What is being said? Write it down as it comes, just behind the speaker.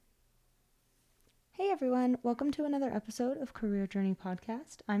everyone, welcome to another episode of Career Journey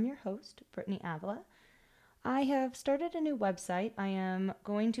Podcast. I'm your host, Brittany Avila. I have started a new website. I am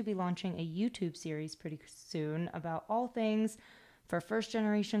going to be launching a YouTube series pretty soon about all things for first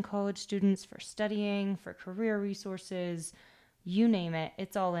generation college students, for studying, for career resources, you name it,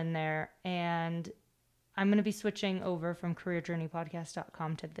 it's all in there. And I'm going to be switching over from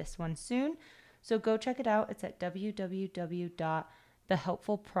careerjourneypodcast.com to this one soon. So go check it out. It's at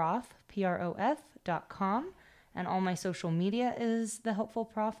www.thehelpfulprof.com, and all my social media is The Helpful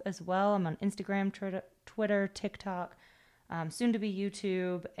Prof as well. I'm on Instagram, Twitter, TikTok, soon to be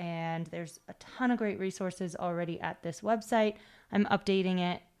YouTube, and there's a ton of great resources already at this website. I'm updating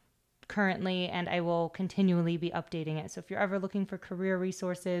it currently, and I will continually be updating it. So if you're ever looking for career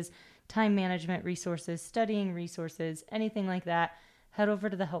resources, time management resources, studying resources, anything like that, head over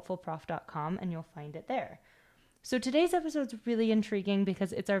to thehelpfulprof.com and you'll find it there. So today's episode is really intriguing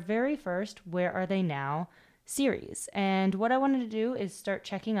because it's our very first Where Are They Now series. And what I wanted to do is start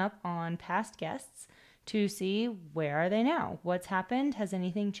checking up on past guests to see where are they now? What's happened? Has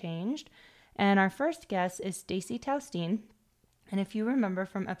anything changed? And our first guest is Staci Taustine. And if you remember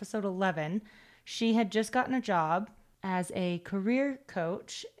from episode 11, she had just gotten a job as a career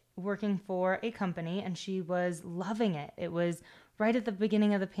coach working for a company, and she was loving it. It was right at the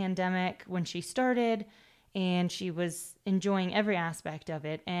beginning of the pandemic when she started, and she was enjoying every aspect of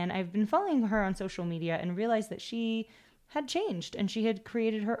it. And I've been following her on social media and realized that she had changed and she had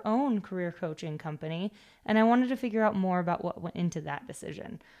created her own career coaching company. And I wanted to figure out more about what went into that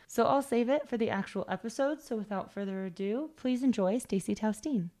decision. So I'll save it for the actual episode. So without further ado, please enjoy Staci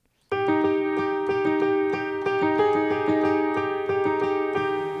Taustine.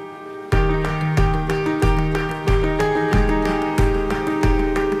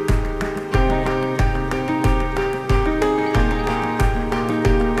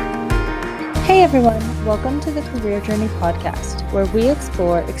 Hey everyone, welcome to the Career Journey Podcast, where we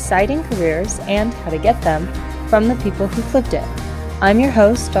explore exciting careers and how to get them from the people who've lived it. I'm your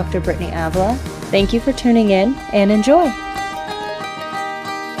host, Dr. Brittany Avila. Thank you for tuning in and enjoy.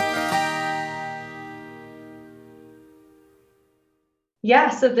 Yeah,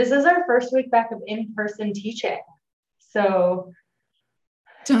 so this is our first week back of in-person teaching. So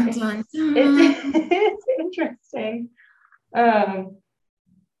dun, dun, dun. It's interesting.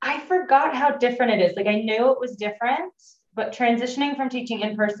 I forgot how different it is. Like, I knew it was different, but transitioning from teaching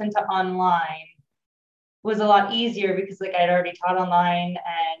in person to online was a lot easier because like I'd already taught online,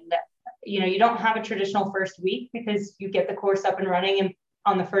 and you don't have a traditional first week because you get the course up and running, and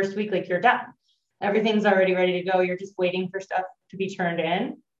on the first week, like, you're done. Everything's already ready to go. You're just waiting for stuff to be turned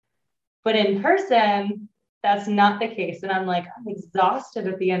in. But in person, that's not the case. And I'm exhausted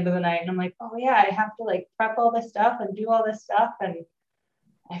at the end of the night. And I'm like, oh yeah, I have to like prep all this stuff and do all this stuff. And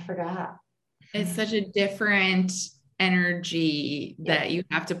I forgot. It's such a different energy that you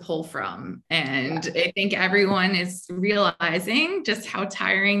have to pull from. And I think everyone is realizing just how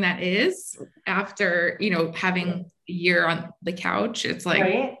tiring that is after, having a year on the couch. It's like,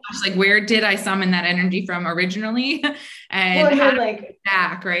 gosh, like, where did I summon that energy from originally? And how like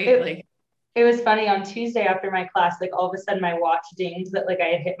back, right? It was funny on Tuesday after my class, like all of a sudden my watch dinged that like I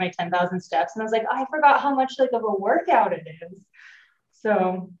had hit my 10,000 steps. And I was like, I forgot how much like of a workout it is.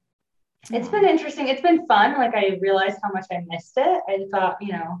 So it's been interesting. It's been fun. Like, I realized how much I missed it. I thought,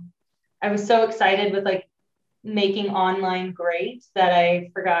 I was so excited with like making online great that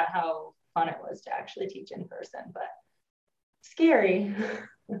I forgot how fun it was to actually teach in person, but scary.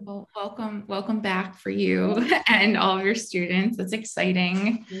 Well, welcome back for you and all of your students. That's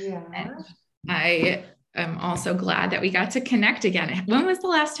exciting. Yeah. And I am also glad that we got to connect again. When was the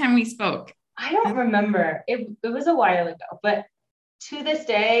last time we spoke? I don't remember. It was a while ago, but to this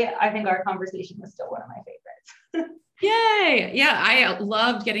day, I think our conversation was still one of my favorites. Yay. Yeah. I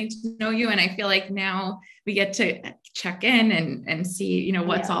loved getting to know you. And I feel like now we get to check in and see,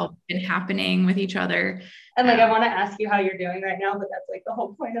 what's all been happening with each other. And like, I want to ask you how you're doing right now, but that's like the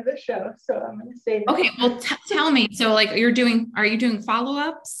whole point of the show. So I'm going to say that. Okay. Well, tell me. So like are you doing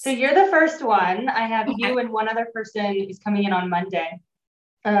follow-ups? So you're the first one. I have you and one other person is coming in on Monday.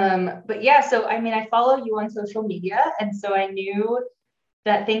 But yeah, so I mean, I follow you on social media, and so I knew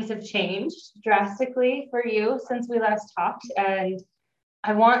that things have changed drastically for you since we last talked. And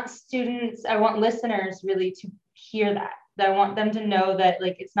I want listeners really to hear that. I want them to know that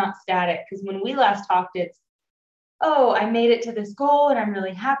like it's not static, because when we last talked, it's, oh, I made it to this goal and I'm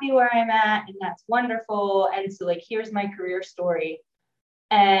really happy where I'm at, and that's wonderful. And so like, here's my career story.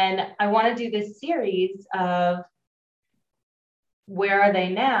 And I want to do this series of where are they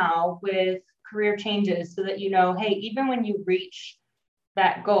now with career changes, so that, hey, even when you reach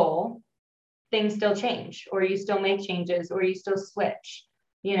that goal, things still change, or you still make changes, or you still switch.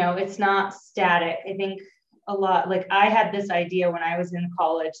 You know, it's not static. I think a lot, like I had this idea when I was in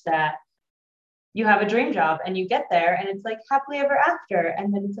college that you have a dream job and you get there and it's like happily ever after.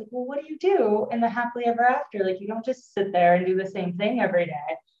 And then it's like, well, what do you do in the happily ever after? Like, you don't just sit there and do the same thing every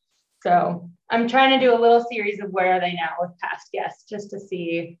day. So I'm trying to do a little series of Where Are They Now with past guests, just to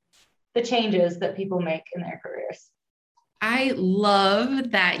see the changes that people make in their careers. I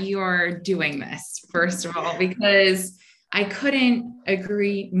love that you're doing this, first of all, because I couldn't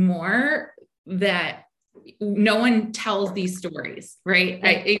agree more that no one tells these stories,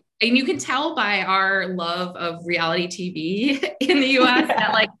 right? And you can tell by our love of reality TV in the US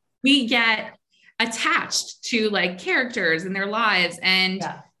that like we get attached to like characters and their lives. And,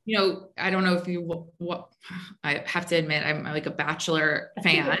 you know, I don't know if you, what I have to admit, I'm like a Bachelor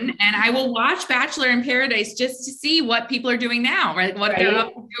fan and I will watch Bachelor in Paradise just to see what people are doing now, right? What they're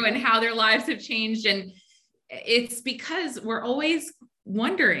up to and how their lives have changed. And it's because we're always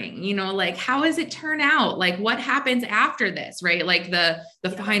wondering, you know, like, how does it turn out? Like, what happens after this, right? Like the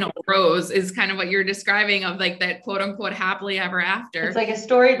final rose is kind of what you're describing of like that quote unquote happily ever after. It's like a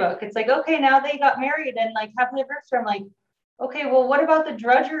storybook. It's like, okay, now they got married and like happily ever after. I'm like, okay, well, what about the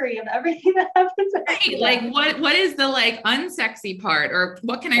drudgery of everything that happens? Right. Like what is the like unsexy part, or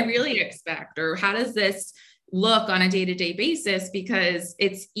what can I really expect? Or how does this look on a day-to-day basis? Because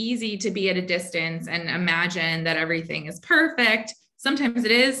it's easy to be at a distance and imagine that everything is perfect. Sometimes it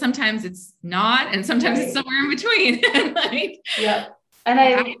is, sometimes it's not, and sometimes it's somewhere in between. And like, and I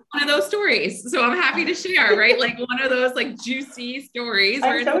have one of those stories, so I'm happy to share, right? Like one of those like juicy stories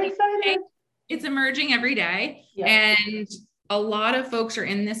where I'm so excited. It's emerging every day, and a lot of folks are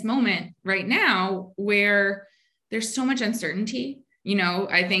in this moment right now where there's so much uncertainty. You know,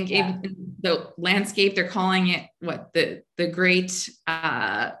 I think in the landscape, they're calling it what the great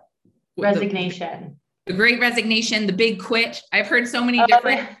resignation. The great resignation, the big quit. I've heard so many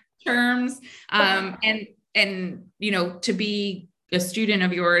different terms. And, you know, to be a student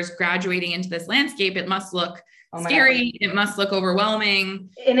of yours graduating into this landscape, it must look scary. It must look overwhelming.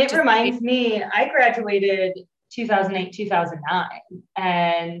 And it reminds me, I graduated 2008, 2009.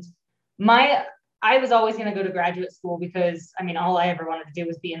 And I was always going to go to graduate school because, I mean, all I ever wanted to do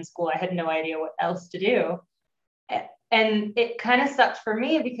was be in school. I had no idea what else to do. And it kind of sucked for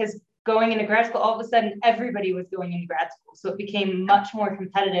me because going into grad school, all of a sudden, everybody was going into grad school. So it became much more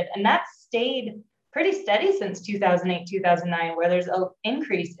competitive. And that stayed pretty steady since 2008, 2009, where there's an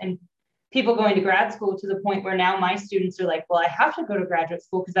increase in people going to grad school to the point where now my students are like, well, I have to go to graduate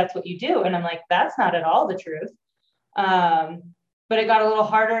school because that's what you do. And I'm like, that's not at all the truth. But it got a little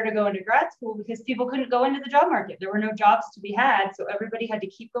harder to go into grad school because people couldn't go into the job market. There were no jobs to be had. So everybody had to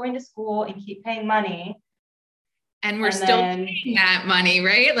keep going to school and keep paying money. And we're still paying that money,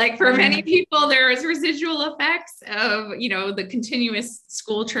 right? Like for many people, there is residual effects of, you know, the continuous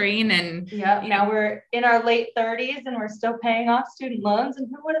school train. And now we're in our late 30s and we're still paying off student loans. And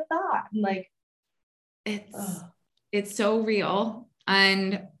who would have thought? Like, it's so real.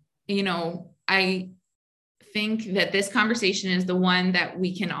 And, you know, I think that this conversation is the one that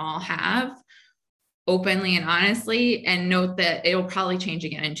we can all have openly and honestly, and note that it'll probably change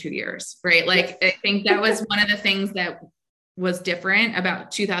again in 2 years, right? Like, I think that was one of the things that was different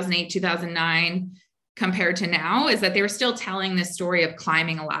about 2008, 2009 compared to now, is that they were still telling this story of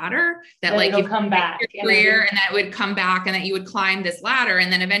climbing a ladder, that like you come back your career and that would come back and that you would climb this ladder.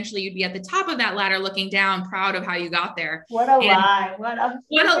 And then eventually you'd be at the top of that ladder, looking down, proud of how you got there. What a lie. What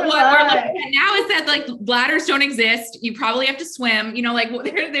we're looking at now is that like ladders don't exist. You probably have to swim, you know, like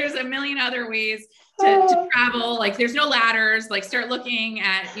there's a million other ways to travel. Like there's no ladders, like start looking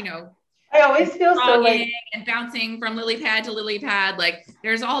at, you know, I always feel so like and bouncing from lily pad to lily pad. Like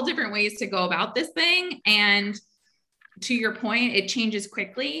there's all different ways to go about this thing. And to your point, it changes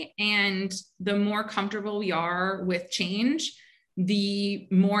quickly. And the more comfortable we are with change, the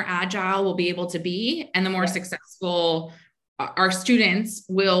more agile we'll be able to be, and the more successful our students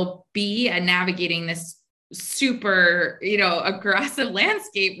will be at navigating this super, you know, aggressive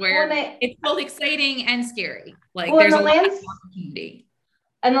landscape where it's both exciting and scary. Like there's a lot of opportunity.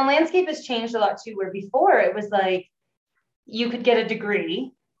 And the landscape has changed a lot too, where before it was like you could get a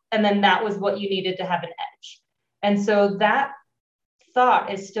degree and then that was what you needed to have an edge. And so that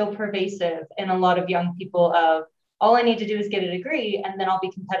thought is still pervasive in a lot of young people of all I need to do is get a degree and then I'll be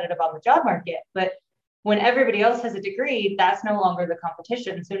competitive on the job market. But when everybody else has a degree, that's no longer the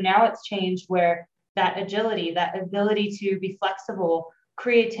competition. So now it's changed where that agility, that ability to be flexible,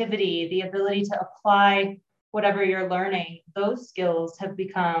 creativity, the ability to apply whatever you're learning, those skills have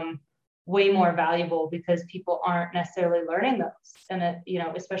become way more valuable because people aren't necessarily learning those. And it,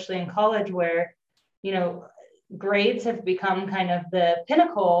 especially in college where, grades have become kind of the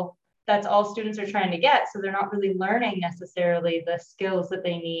pinnacle, that's all students are trying to get. So they're not really learning necessarily the skills that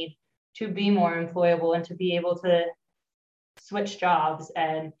they need to be more employable and to be able to switch jobs.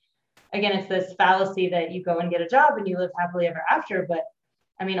 And again, it's this fallacy that you go and get a job and you live happily ever after. But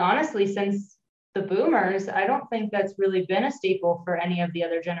I mean, honestly, since the boomers, I don't think that's really been a staple for any of the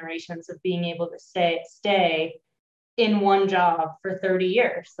other generations of being able to stay in one job for 30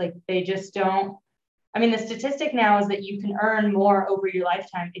 years. Like they just don't. I mean, the statistic now is that you can earn more over your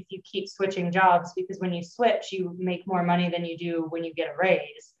lifetime if you keep switching jobs, because when you switch, you make more money than you do when you get a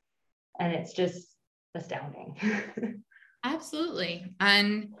raise. And it's just astounding. Absolutely.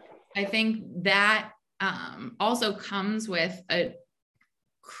 And I think that also comes with a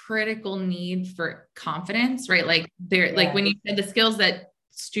critical need for confidence, right? Like like when you said the skills that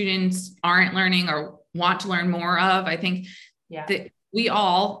students aren't learning or want to learn more of, I think that we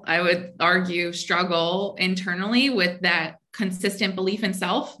all, I would argue, struggle internally with that consistent belief in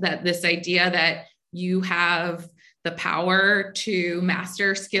self, that this idea that you have the power to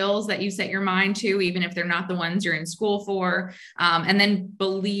master skills that you set your mind to, even if they're not the ones you're in school for, and then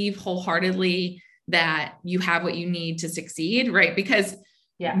believe wholeheartedly that you have what you need to succeed, right? Because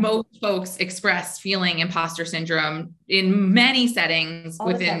most folks express feeling imposter syndrome in many settings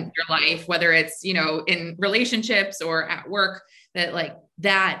within your life, whether it's, in relationships or at work,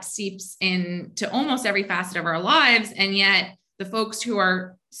 that seeps into almost every facet of our lives. And yet the folks who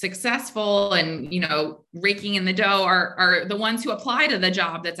are successful and, raking in the dough are the ones who apply to the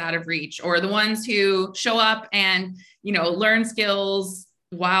job that's out of reach, or the ones who show up and, learn skills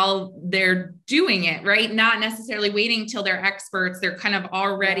while they're doing it, right? Not necessarily waiting till they're experts. They're kind of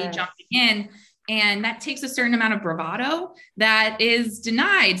already jumping in. And that takes a certain amount of bravado that is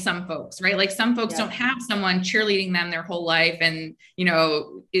denied some folks, right? Like some folks don't have someone cheerleading them their whole life. And,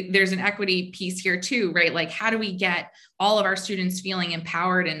 there's an equity piece here too, right? Like, how do we get all of our students feeling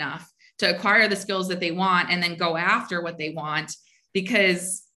empowered enough to acquire the skills that they want and then go after what they want?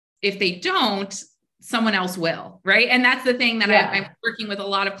 Because if they don't, someone else will, right? And that's the thing that I'm working with a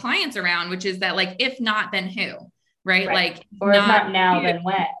lot of clients around, which is that, like, if not, then who, right? Like, or if not now, then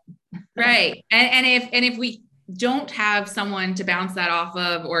when? Right. And if we don't have someone to bounce that off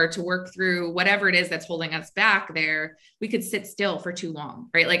of, or to work through whatever it is that's holding us back there, we could sit still for too long,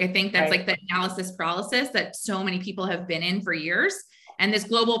 right? Like, I think that's like the analysis paralysis that so many people have been in for years. And this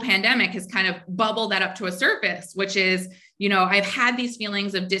global pandemic has kind of bubbled that up to a surface, which is, I've had these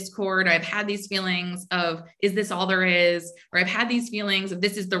feelings of discord. I've had these feelings of, is this all there is? Or I've had these feelings of,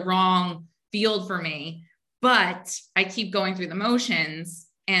 this is the wrong field for me, but I keep going through the motions.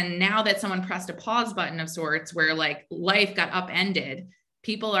 And now that someone pressed a pause button of sorts, where like life got upended,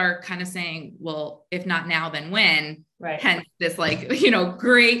 people are kind of saying, well, if not now, then when? Right. Hence this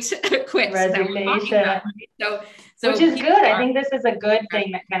great quit resignation. So which is good. I think this is a good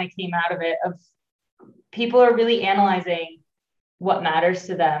thing that kind of came out of it, of people are really analyzing what matters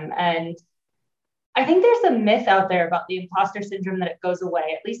to them. And I think there's a myth out there about the imposter syndrome that it goes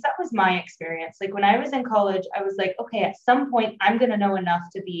away. At least that was my experience. Like when I was in college, I was like, okay, at some point I'm going to know enough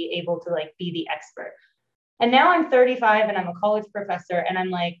to be able to be the expert. And now I'm 35 and I'm a college professor, and I'm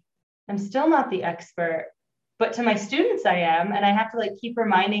like, I'm still not the expert, but to my students I am. And I have to keep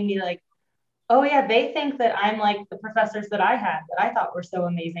reminding me oh yeah, they think that I'm like the professors that I had that I thought were so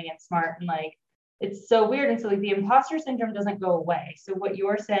amazing and smart. And it's so weird. And so the imposter syndrome doesn't go away. So what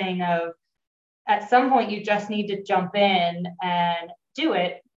you're saying of, at some point you just need to jump in and do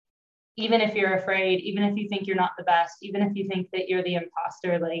it, even if you're afraid, even if you think you're not the best, even if you think that you're the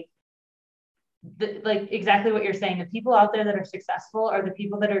imposter, exactly what you're saying. The people out there that are successful are the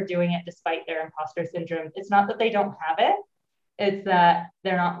people that are doing it despite their imposter syndrome. It's not that they don't have it. It's that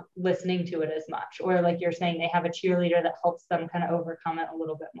they're not listening to it as much, or like you're saying, they have a cheerleader that helps them kind of overcome it a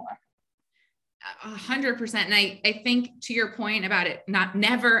little bit more. 100%. And I think to your point about it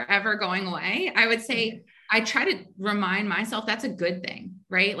never ever going away, I would say I try to remind myself that's a good thing,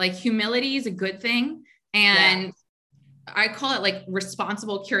 right? Like humility is a good thing. And I call it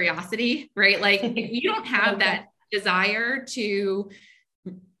responsible curiosity, right? Like if you don't have that desire to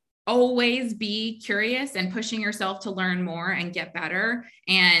always be curious and pushing yourself to learn more and get better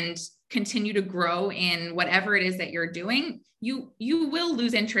and continue to grow in whatever it is that you're doing, you will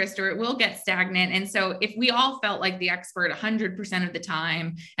lose interest, or it will get stagnant. And so if we all felt like the expert 100% of the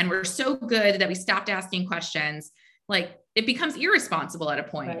time, and we're so good that we stopped asking questions, it becomes irresponsible at a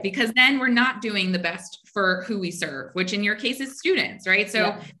point, Right. because then we're not doing the best for who we serve, which in your case is students, right? So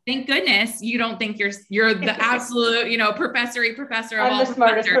Yeah. thank goodness you don't think you're the absolute, professor of I'm all the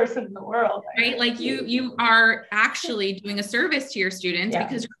smartest professors, person in the world. right? Like you are actually doing a service to your students, Yeah.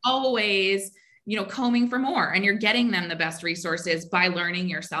 because you're always, combing for more, and you're getting them the best resources by learning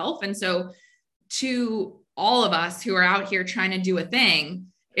yourself. And so to all of us who are out here trying to do a thing,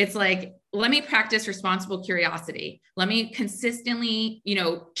 it's like, let me practice responsible curiosity. Let me consistently,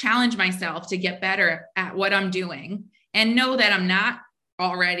 challenge myself to get better at what I'm doing, and know that I'm not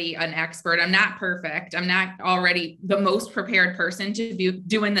already an expert. I'm not perfect. I'm not already the most prepared person to be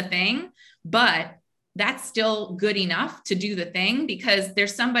doing the thing, but that's still good enough to do the thing, because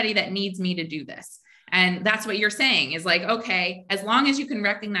there's somebody that needs me to do this. And that's what you're saying is like, okay, as long as you can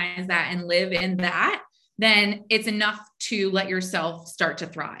recognize that and live in that, then it's enough to let yourself start to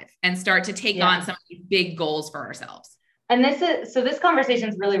thrive and start to take on some of these big goals for ourselves. And this conversation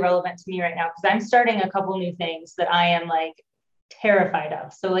is really relevant to me right now, because I'm starting a couple new things that I am like terrified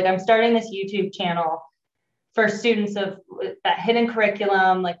of. So like I'm starting this YouTube channel for students of that hidden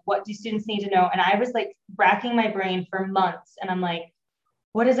curriculum, like what do students need to know? And I was like racking my brain for months, and I'm like,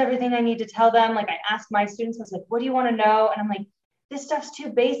 what is everything I need to tell them? Like I asked my students, I was like, what do you want to know? And I'm like, this stuff's too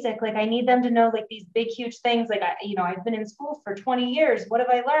basic. Like I need them to know like these big, huge things. Like I've been in school for 20 years. What have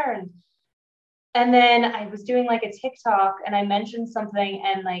I learned? And then I was doing like a TikTok, and I mentioned something,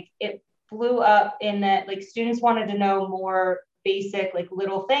 and like it blew up in that like students wanted to know more basic, like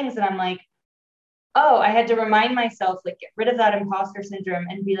little things. And I'm like, oh, I had to remind myself, like get rid of that imposter syndrome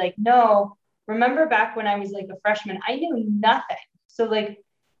and be like, no, remember back when I was like a freshman, I knew nothing. So like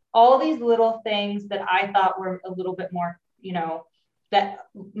all these little things that I thought were a little bit more, that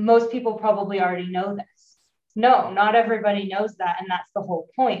most people probably already know this. No, not everybody knows that. And that's the whole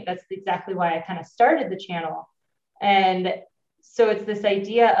point. That's exactly why I kind of started the channel. And so it's this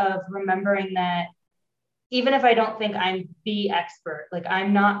idea of remembering that even if I don't think I'm the expert, like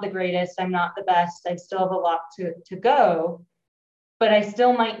I'm not the greatest, I'm not the best, I still have a lot to go, but I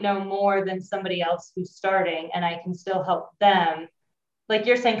still might know more than somebody else who's starting, and I can still help them. Like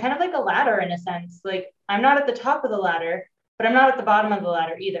you're saying, kind of like a ladder in a sense. Like I'm not at the top of the ladder, but I'm not at the bottom of the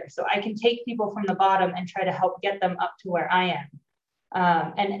ladder either. So I can take people from the bottom and try to help get them up to where I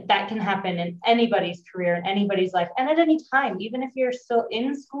am. And that can happen in anybody's career, in anybody's life, and at any time, even if you're still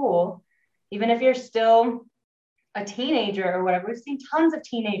in school, even if you're still a teenager or whatever. We've seen tons of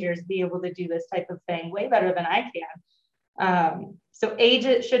teenagers be able to do this type of thing way better than I can. So age,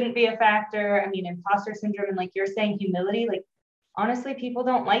 it shouldn't be a factor. I mean, imposter syndrome, and like you're saying, humility, like honestly, people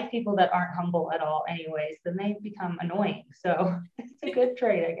don't like people that aren't humble at all anyways, then they become annoying. So it's a good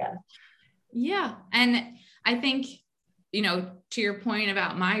trait, I guess. Yeah. And I think, to your point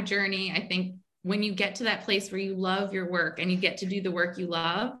about my journey, I think when you get to that place where you love your work and you get to do the work you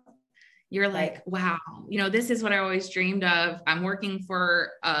love, you're like, wow, this is what I always dreamed of. I'm working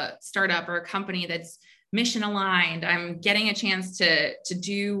for a startup or a company that's mission aligned. I'm getting a chance to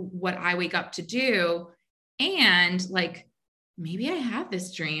do what I wake up to do. And like, maybe I have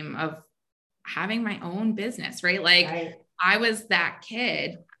this dream of having my own business, right? Like I was that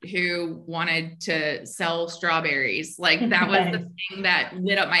kid who wanted to sell strawberries. Like that was the thing that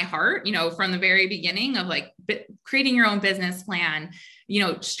lit up my heart, from the very beginning of like creating your own business plan,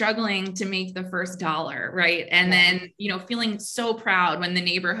 struggling to make the first dollar. Right. And then, feeling so proud when the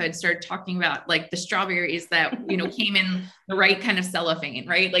neighborhood started talking about like the strawberries that, came in the right kind of cellophane.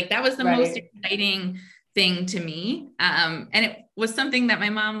 Right. Like that was the most exciting thing to me. And it was something that my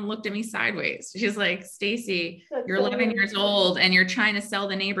mom looked at me sideways. She's like, Staci, you're 11 years old and you're trying to sell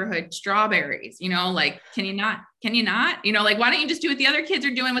the neighborhood strawberries, like, can you not, like, why don't you just do what the other kids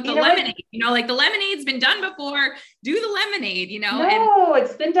are doing with the lemonade? Like the lemonade's been done before, do the lemonade, No,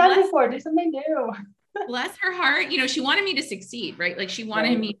 it's been done before, do something new. Bless her heart. She wanted me to succeed, right? Like she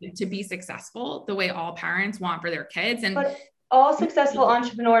wanted me to be successful the way all parents want for their kids. But all successful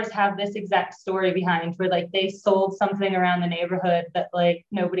entrepreneurs have this exact story behind, where like they sold something around the neighborhood that like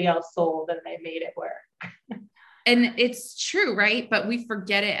nobody else sold, and they made it work. And it's true, right? But we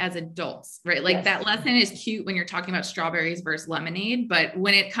forget it as adults, right? Like that lesson is cute when you're talking about strawberries versus lemonade. But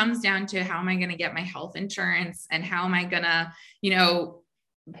when it comes down to how am I going to get my health insurance and how am I going to,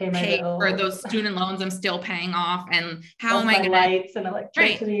 pay for those student loans I'm still paying off, and how am I going to lights and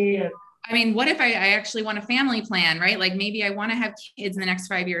electricity? Right. I mean, what if I actually want a family plan, right? Like maybe I want to have kids in the next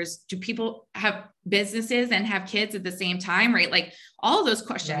 5 years. Do people have businesses and have kids at the same time, right? Like all of those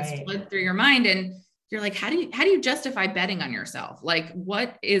questions flood through your mind, and you're like, how do you justify betting on yourself? Like,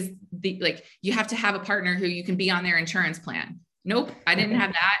 what is you have to have a partner who you can be on their insurance plan. Nope. I didn't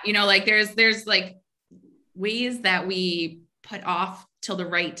have that, like there's like ways that we put off till the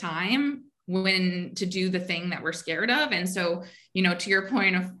right time when to do the thing that we're scared of. And so, to your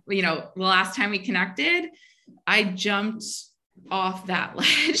point of, the last time we connected, I jumped off that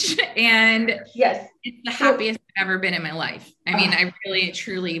ledge and yes, it's the happiest I've ever been in my life. I mean, I really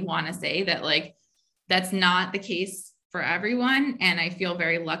truly want to say that like, that's not the case for everyone. And I feel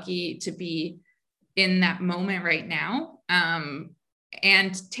very lucky to be in that moment right now.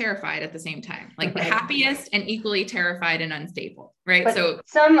 And terrified at the same time, like the happiest and equally terrified and unstable. Right. But so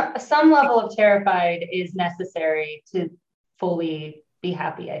some level of terrified is necessary to fully be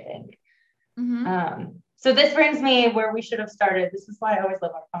happy, I think. So this brings me where we should have started. This is why I always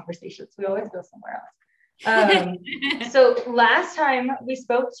love our conversations. We always go somewhere else. So last time we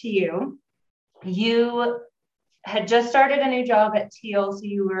spoke to you, you had just started a new job at Teal. So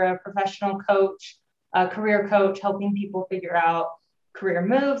you were a professional coach, a career coach, helping people figure out career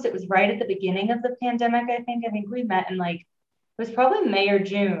moves. It was right at the beginning of the pandemic, I think. I think we met in it was probably May or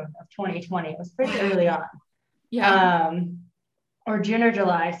June of 2020. It was pretty early on. Yeah. Or June or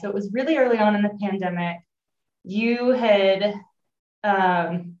July. So it was really early on in the pandemic. You had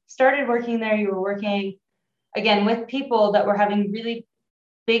started working there. You were working, again, with people that were having really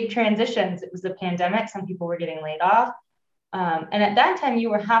big transitions. It was the pandemic. Some people were getting laid off. And at that time,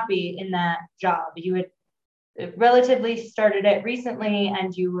 you were happy in that job. You had relatively started it recently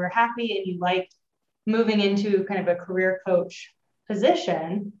and you were happy and you liked moving into kind of a career coach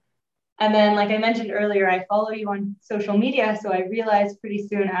position. And then, like I mentioned earlier, I follow you on social media. So I realized pretty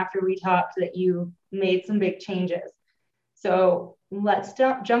soon after we talked that you made some big changes. So let's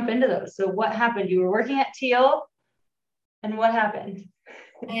jump into those. So what happened? You were working at Teal and what happened?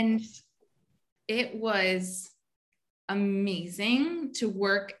 And it was amazing to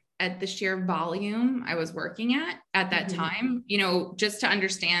work at the sheer volume I was working at that time, just to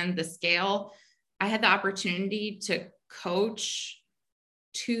understand the scale. I had the opportunity to coach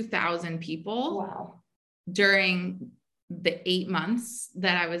 2,000 people during the 8 months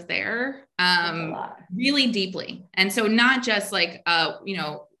that I was there, really deeply. And so not just like, oh,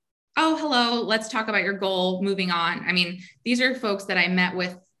 hello, let's talk about your goal, moving on. I mean, these are folks that I met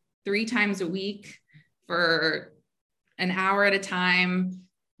with 3 times a week for an hour at a time.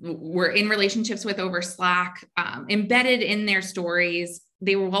 We're in relationships with over Slack, embedded in their stories.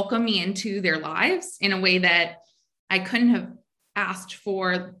 They will welcome me into their lives in a way that I couldn't have asked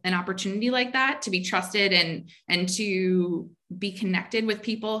for an opportunity like that, to be trusted and to be connected with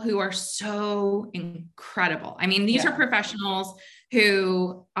people who are so incredible. I mean, these are professionals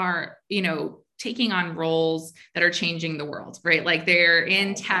who are, taking on roles that are changing the world, right? Like they're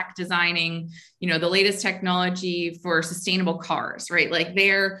in tech designing, the latest technology for sustainable cars, right? Like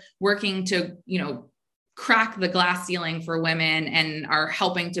they're working to, crack the glass ceiling for women and are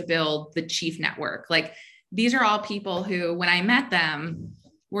helping to build the Chief Network. Like these are all people who, when I met them,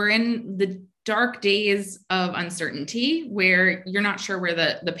 were in the dark days of uncertainty where you're not sure where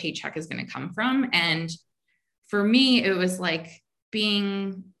the paycheck is going to come from. And for me, it was like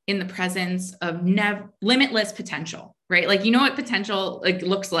being in the presence of limitless potential, right? Like, what potential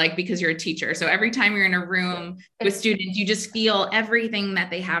looks like because you're a teacher. So every time you're in a room with students, you just feel everything that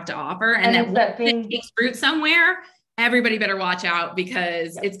they have to offer. And that it takes root somewhere, everybody better watch out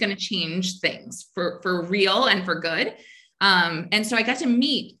because it's going to change things for real and for good. And so I got to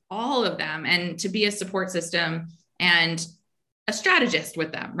meet all of them and to be a support system and a strategist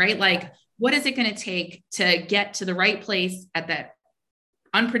with them, right? Like, what is it going to take to get to the right place at that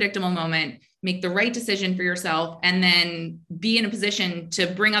unpredictable moment, make the right decision for yourself, and then be in a position to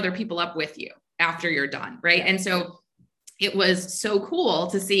bring other people up with you after you're done, right? And so it was so cool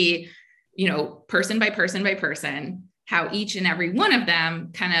to see, person by person by person, how each and every one of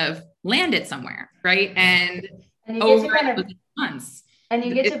them kind of landed somewhere, right? And you get to kind of months. And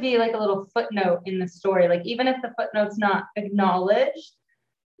you get to be like a little footnote in the story. Like, even if the footnote's not acknowledged,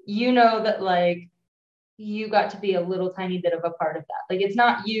 that like you got to be a little tiny bit of a part of that. Like, it's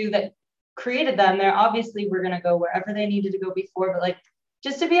not you that created them. They're obviously were going to go wherever they needed to go before, but like,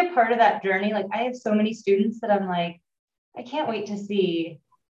 just to be a part of that journey. Like, I have so many students that I'm like, I can't wait to see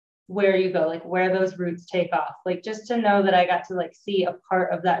where you go, like where those roots take off. Like, just to know that I got to like see a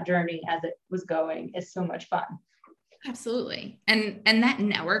part of that journey as it was going is so much fun. Absolutely. And that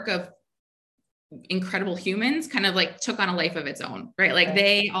network of incredible humans kind of like took on a life of its own, right? Like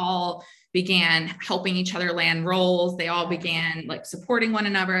they all began helping each other land roles. They all began like supporting one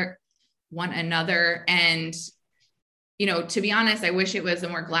another. And, to be honest, I wish it was a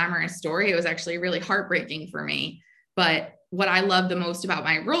more glamorous story. It was actually really heartbreaking for me. But what I loved the most about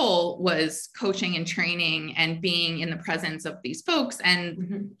my role was coaching and training and being in the presence of these folks.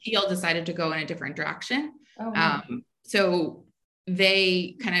 And Teal decided to go in a different direction. Oh, wow. So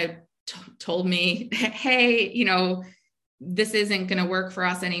they kind of told me, hey, this isn't going to work for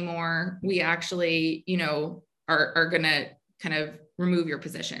us anymore. We actually, are going to kind of remove your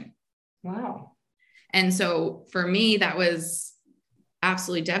position. Wow. And so for me, that was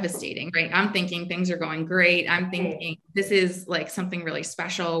absolutely devastating, right? I'm thinking things are going great. I'm thinking this is like something really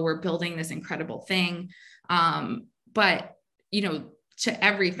special. We're building this incredible thing. But, to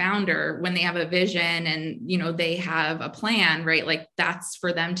every founder, when they have a vision and, they have a plan, right? Like that's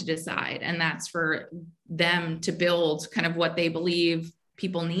for them to decide. And that's for them to build kind of what they believe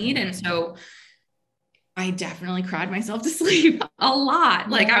people need. And so I definitely cried myself to sleep a lot.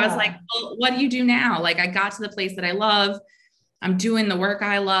 Like I was like, well, what do you do now? Like I got to the place that I love. I'm doing the work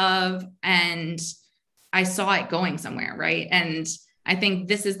I love, and I saw it going somewhere. Right. And I think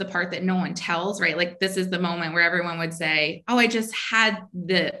this is the part that no one tells, right? Like this is the moment where everyone would say, oh, I just had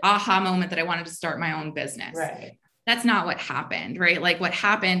the aha moment that I wanted to start my own business. Right. That's not what happened, right? Like what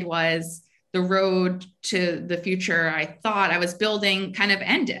happened was the road to the future I thought I was building kind of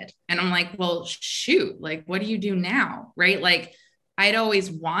ended. And I'm like, well, shoot, like, what do you do now? Right. Like I'd always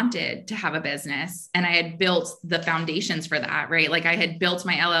wanted to have a business and I had built the foundations for that, right? Like I had built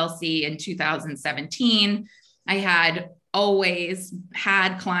my LLC in 2017. I had always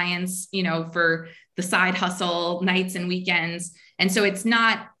had clients, for the side hustle nights and weekends. And so it's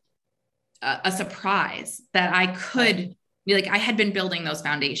not a surprise that I could be like, I had been building those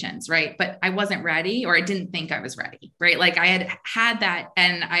foundations, right? But I wasn't ready, or I didn't think I was ready, right? Like I had that,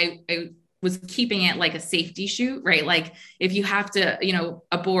 and I was keeping it like a safety chute, right? Like if you have to,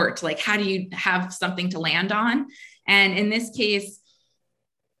 abort, like how do you have something to land on? And in this case,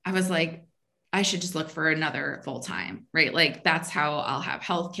 I was like, I should just look for another full time, right? Like that's how I'll have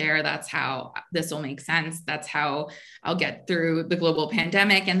healthcare. That's how this will make sense. That's how I'll get through the global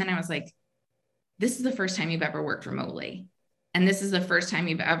pandemic. And then I was like, this is the first time you've ever worked remotely. And this is the first time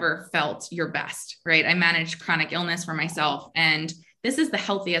you've ever felt your best, right? I managed chronic illness for myself, and this is the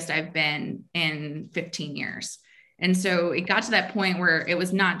healthiest I've been in 15 years. And so it got to that point where it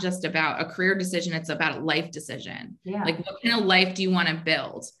was not just about a career decision, it's about a life decision. Yeah. Like what kind of life do you want to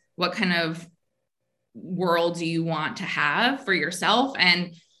build? What kind of world do you want to have for yourself?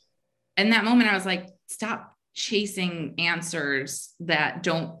 And in that moment, I was like, stop chasing answers that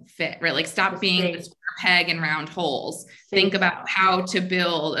don't fit, right? Like stop being a square peg in round holes. Think about how to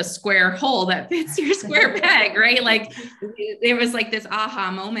build a square hole that fits your square peg, right? Like there was like this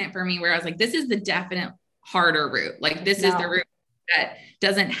aha moment for me where I was like, this is the definite harder route. Like this is the route that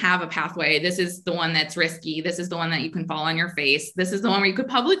doesn't have a pathway. This is the one that's risky. This is the one that you can fall on your face. This is the one where you could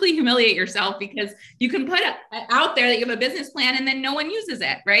publicly humiliate yourself because you can put out there that you have a business plan and then no one uses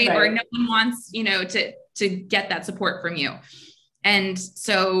it, right? Or no one wants, to get that support from you. And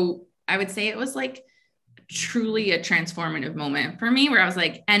so I would say it was like truly a transformative moment for me where I was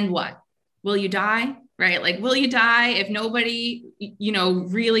like, and what? Will you die? Right? Like, will you die if nobody,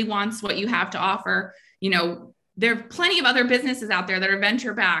 really wants what you have to offer? There are plenty of other businesses out there that are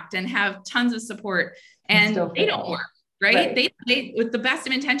venture backed and have tons of support, and they don't work, right? They with the best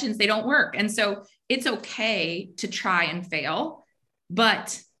of intentions, they don't work. And so it's okay to try and fail,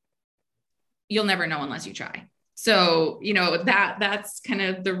 but you'll never know unless you try. So, that's kind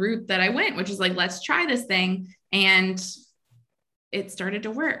of the route that I went, which is like, let's try this thing. And it started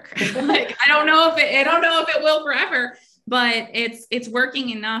to work. Like, I don't know if it will forever, but it's working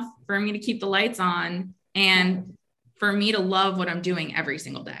enough for me to keep the lights on and for me to love what I'm doing every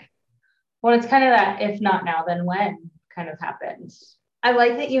single day. Well, it's kind of that, if not now, then when kind of happens. I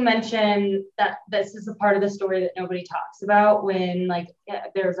like that you mentioned that this is a part of the story that nobody talks about when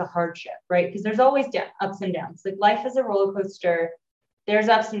there's a hardship, right? Because there's always ups and downs. Like life is a roller coaster. There's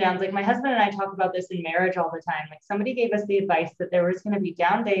ups and downs. Like my husband and I talk about this in marriage all the time. Like somebody gave us the advice that there was going to be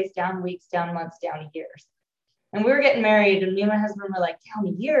down days, down weeks, down months, down years. And we were getting married and me and my husband were like,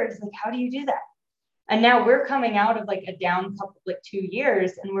 down years? Like, how do you do that? And now we're coming out of like a down couple, 2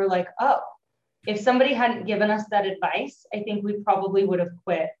 years. And we're like, oh, if somebody hadn't given us that advice, I think we probably would have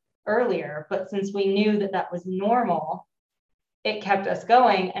quit earlier. But since we knew that that was normal, it kept us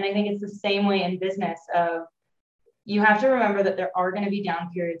going. And I think it's the same way in business of you have to remember that there are going to be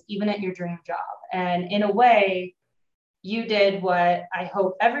down periods, even at your dream job. And in a way, you did what I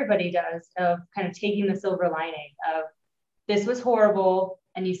hope everybody does of kind of taking the silver lining of this was horrible.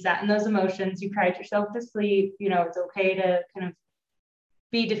 And you sat in those emotions, you cried yourself to sleep. It's okay to kind of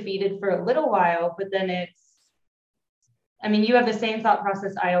be defeated for a little while, but then you have the same thought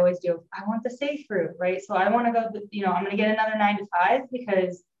process I always do. I want the safe route, right? So I want to go, I'm going to get another 9 to 5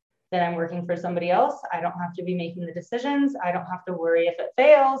 because then I'm working for somebody else. I don't have to be making the decisions. I don't have to worry if it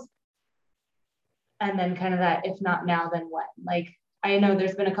fails. And then kind of that, if not now, then when? Like, I know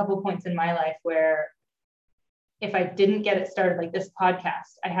there's been a couple of points in my life where if I didn't get it started, like this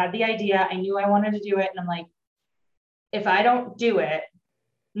podcast, I had the idea, I knew I wanted to do it. And I'm like, if I don't do it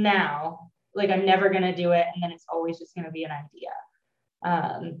now, like I'm never going to do it. And then it's always just going to be an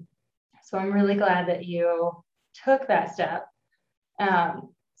idea. So I'm really glad that you took that step.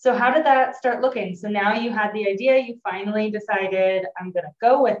 So how did that start looking? So now you had the idea, you finally decided I'm going to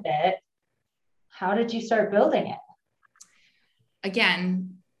go with it. How did you start building it?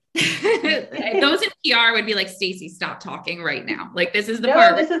 Again, those in PR would be like, Staci, stop talking right now. Like, this is the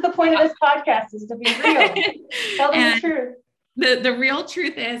part. This is the point of this podcast, is to be real. Tell them the truth. The real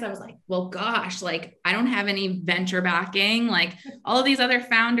truth is, I was like, well, gosh, like I don't have any venture backing. Like all of these other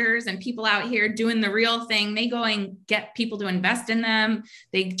founders and people out here doing the real thing, they go and get people to invest in them.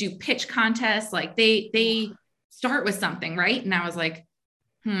 They do pitch contests. Like they start with something, right? And I was like,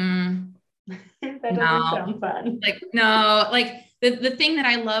 that doesn't sound fun. Like, no, like the thing that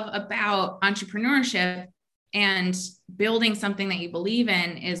I love about entrepreneurship and building something that you believe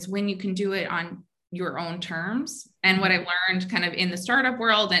in is when you can do it on your own terms. And what I've learned kind of in the startup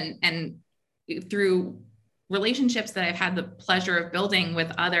world and through relationships that I've had the pleasure of building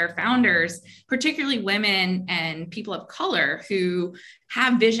with other founders, particularly women and people of color who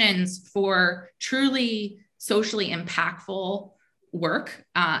have visions for truly socially impactful work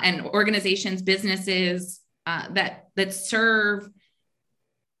and organizations, businesses that serve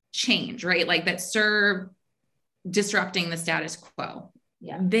change, right? Like that serve disrupting the status quo.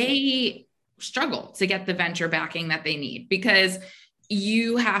 Yeah. They struggle to get the venture backing that they need because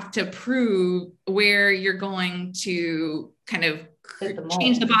you have to prove where you're going to kind of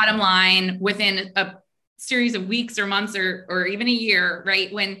change the bottom line within a series of weeks or months or even a year,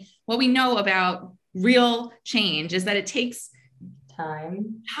 right? When what we know about real change is that it takes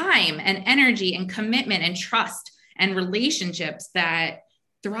time and energy and commitment and trust and relationships that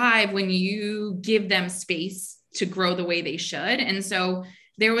thrive when you give them space to grow the way they should. And so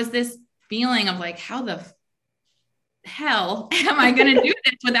there was this feeling of like, how the hell am I going to do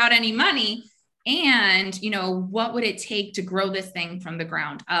this without any money? And, what would it take to grow this thing from the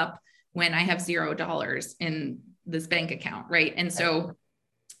ground up when I have $0 in this bank account? Right. And so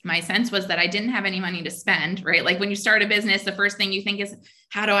my sense was that I didn't have any money to spend, right? Like when you start a business, the first thing you think is,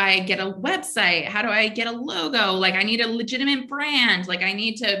 how do I get a website? How do I get a logo? Like I need a legitimate brand. Like I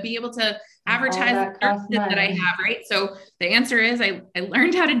need to be able to advertise the services that I have, right? So the answer is I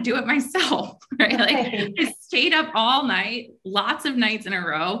learned how to do it myself, right? Like I stayed up all night, lots of nights in a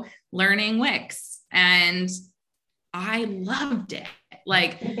row, learning Wix, and I loved it.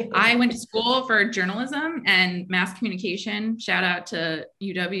 Like I went to school for journalism and mass communication. Shout out to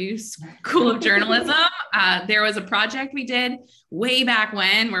UW School of Journalism. There was a project we did way back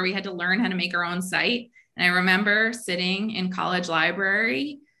when where we had to learn how to make our own site. And I remember sitting in college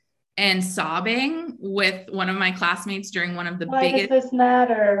library and sobbing with one of my classmates during one of the biggest does this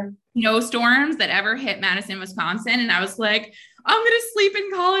matter? snowstorms that ever hit Madison, Wisconsin. And I was like, I'm going to sleep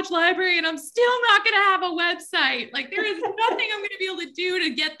in college library and I'm still not going to have a website. Like there is nothing I'm going to be able to do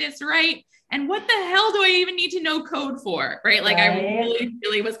to get this right. And what the hell do I even need to know code for? Right. Like I really,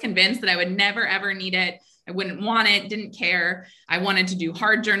 really was convinced that I would never, ever need it. I wouldn't want it. Didn't care. I wanted to do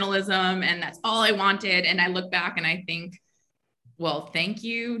hard journalism and that's all I wanted. And I look back and I think, well, thank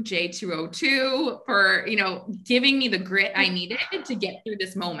you, J202, for, giving me the grit I needed to get through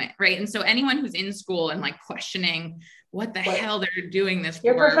this moment. Right. And so anyone who's in school and like questioning what the hell they're doing this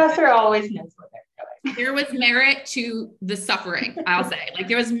your for. Your professor always knows what they're doing. There was merit to the suffering, I'll say. Like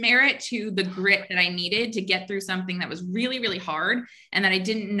there was merit to the grit that I needed to get through something that was really, really hard and that I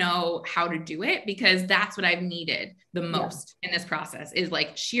didn't know how to do it, because that's what I've needed the most in this process is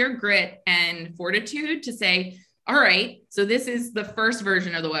like sheer grit and fortitude to say, all right, so this is the first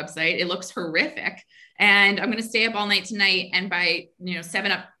version of the website. It looks horrific and I'm going to stay up all night tonight. And by,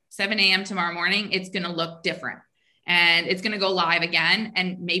 7 a.m. tomorrow morning, it's going to look different. And it's going to go live again.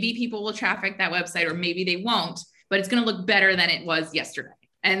 And maybe people will traffic that website or maybe they won't, but it's going to look better than it was yesterday.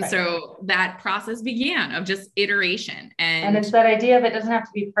 And so that process began of just iteration. And it's that idea of it doesn't have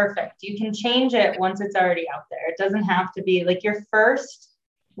to be perfect. You can change it once it's already out there. It doesn't have to be like your first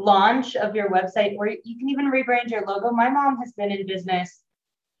launch of your website, or you can even rebrand your logo. My mom has been in business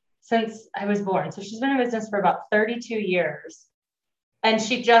since I was born. So she's been in business for about 32 years. And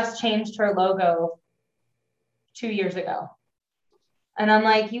she just changed her logo 2 years ago. And I'm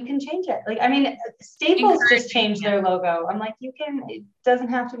like, you can change it. Like, I mean, Staples just changed their logo. I'm like, it doesn't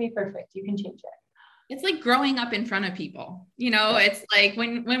have to be perfect. You can change it. It's like growing up in front of people, it's like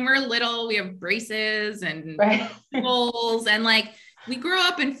when we're little, we have braces and goals and like, we grow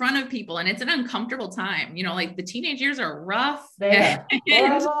up in front of people and it's an uncomfortable time, you know, like the teenage years are rough. They are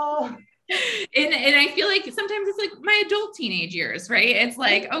horrible. And I feel like sometimes it's like my adult teenage years, right? It's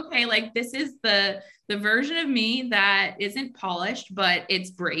like, okay, like this is the version of me that isn't polished, but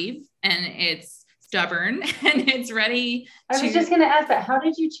it's brave and it's stubborn and it's ready. I was just going to ask that. How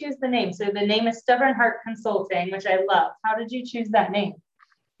did you choose the name? So the name is Stubborn Heart Consulting, which I love. How did you choose that name?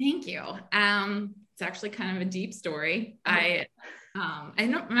 Thank you. It's actually kind of a deep story. I'm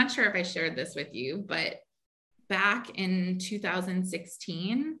not sure if I shared this with you, but back in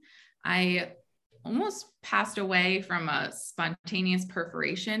 2016, I almost passed away from a spontaneous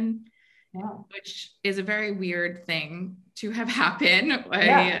perforation, which is a very weird thing to have happen.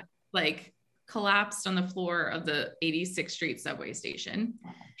 I like collapsed on the floor of the 86th Street subway station.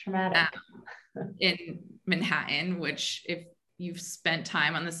 Traumatic. In Manhattan, which if you've spent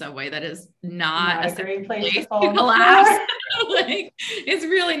time on the subway, that is not a great place to collapse. Like, it's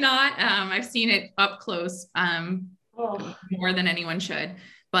really not. I've seen it up close more than anyone should.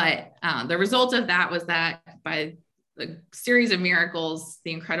 But the result of that was that by the series of miracles,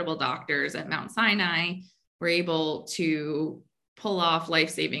 the incredible doctors at Mount Sinai were able to pull off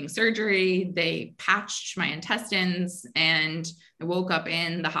life-saving surgery. They patched my intestines and I woke up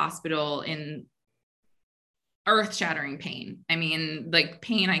in the hospital in earth-shattering pain. I mean, like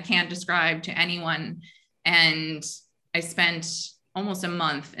pain I can't describe to anyone. And I spent almost a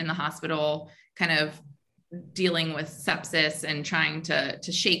month in the hospital kind of dealing with sepsis and trying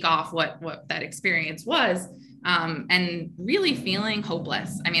to shake off what that experience was, and really feeling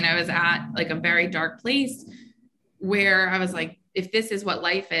hopeless. I mean, I was at like a very dark place where I was like, if this is what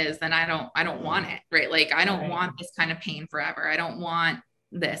life is, then I don't want it, right? Like, I don't want this kind of pain forever. I don't want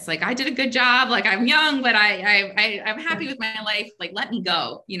this. Like, I did a good job. Like, I'm young, but I'm happy with my life. Like, let me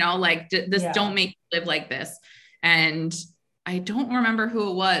go, you know, like this, don't make me live like this. And I don't remember who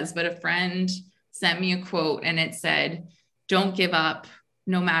it was, but a friend sent me a quote and it said, don't give up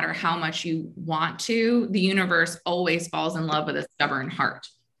no matter how much you want to. The universe always falls in love with a stubborn heart.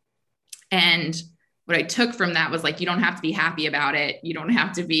 And what I took from that was like, you don't have to be happy about it. You don't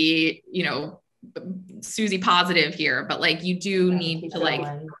have to be, you know, Susie positive here, but like, you do need to like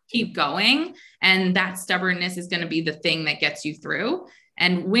keep going. And that stubbornness is going to be the thing that gets you through.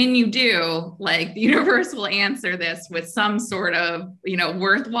 And when you do, like, the universe will answer this with some sort of, you know,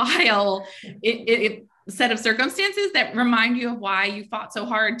 worthwhile set of circumstances that remind you of why you fought so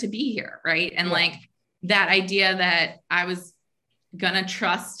hard to be here. Right. And like that idea that I was gonna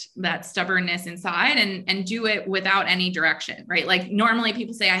trust that stubbornness inside and do it without any direction, right? Like, normally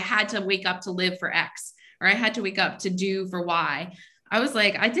people say I had to wake up to live for X, or I had to wake up to do for Y. I was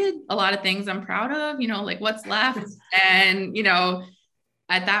like, I did a lot of things I'm proud of, you know, like what's left. And, you know,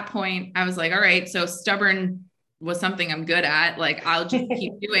 at that point I was like, all right, so stubborn was something I'm good at. Like, I'll just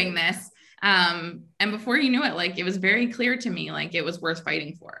keep doing this. And before you knew it, like, it was very clear to me, like, it was worth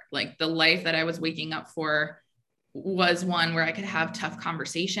fighting for. Like, the life that I was waking up for was one where I could have tough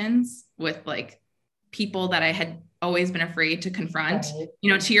conversations with like people that I had always been afraid to confront.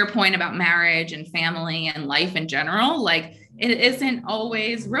 You know, to your point about marriage and family and life in general, like, it isn't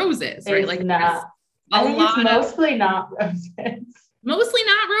always roses, right? Like, not. I think it's mostly not roses. Mostly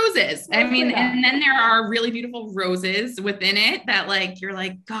not roses. I mean, and then there are really beautiful roses within it that, like, you're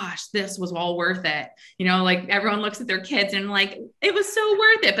like, gosh, this was all worth it. You know, like, everyone looks at their kids and like, it was so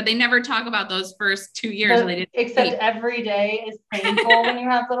worth it, but they never talk about those first 2 years. Except every day is painful when you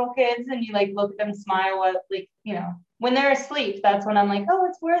have little kids and you like look at them, smile at, like, you know, when they're asleep, that's when I'm like, oh,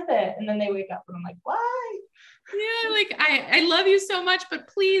 it's worth it. And then they wake up and I'm like, why? Yeah, like, I love you so much, but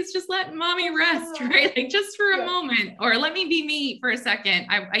please just let mommy rest, right? Like, just for a moment, or let me be me for a second.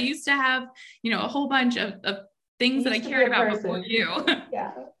 I used to have, you know, a whole bunch of things that I cared about before you.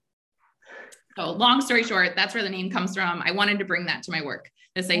 Yeah. So long story short, that's where the name comes from. I wanted to bring that to my work.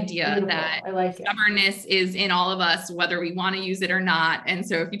 This idea that stubbornness is in all of us, whether we want to use it or not. And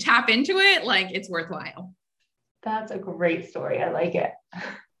so if you tap into it, like, it's worthwhile. That's a great story. I like it.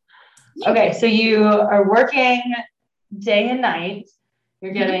 Okay, so you are working day and night.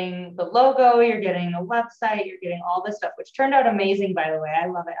 You're getting the logo, you're getting the website, you're getting all this stuff, which turned out amazing, by the way. I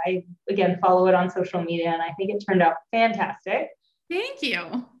love it. I, again, follow it on social media, and I think it turned out fantastic. Thank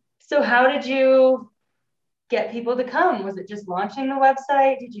you. So how did you get people to come? Was it just launching the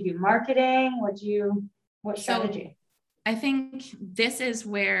website? Did you do marketing? What strategy? I think this is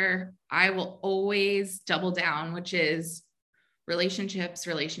where I will always double down, which is relationships.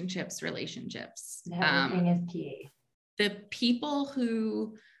 Networking is key. The people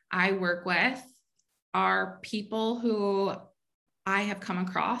who I work with are people who I have come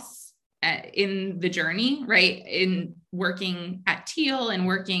across in the journey, right? In working at Teal and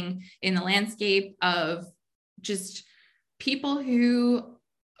working in the landscape of just people who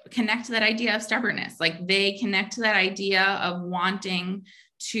connect to that idea of stubbornness. Like they connect to that idea of wanting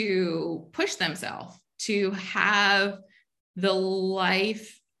to push themselves, to have the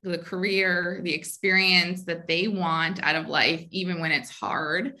life, the career, the experience that they want out of life, even when it's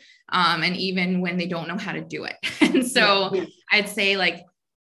hard, and even when they don't know how to do it. And so I'd say like,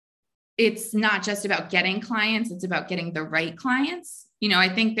 it's not just about getting clients, it's about getting the right clients. You know, I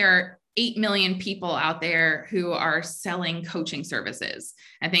think there are 8 million people out there who are selling coaching services.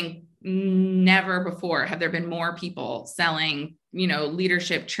 I think never before have there been more people selling, you know,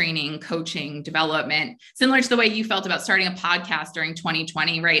 leadership training, coaching, development, similar to the way you felt about starting a podcast during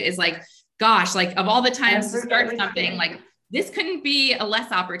 2020, right? Is like, gosh, like of all the times to start something, like this couldn't be a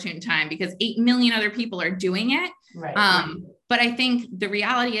less opportune time because 8 million other people are doing it. Right. But I think the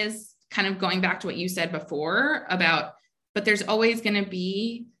reality is kind of going back to what you said before about, but there's always going to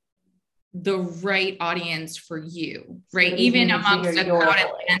be the right audience for you, right? Even amongst a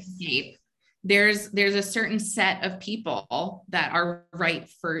crowded landscape, there's a certain set of people that are right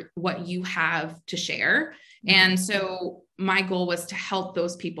for what you have to share. And so my goal was to help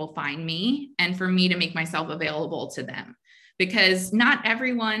those people find me and for me to make myself available to them, because not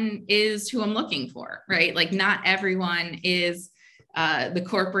everyone is who I'm looking for, right? Like not everyone is the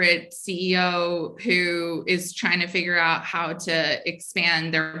corporate CEO who is trying to figure out how to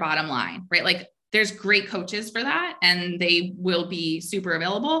expand their bottom line, right? Like there's great coaches for that and they will be super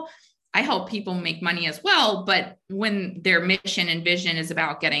available. I help people make money as well, but when their mission and vision is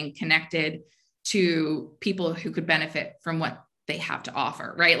about getting connected to people who could benefit from what they have to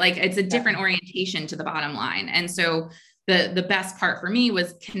offer, right? Like it's a different orientation to the bottom line. And so the best part for me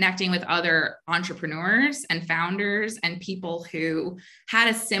was connecting with other entrepreneurs and founders and people who had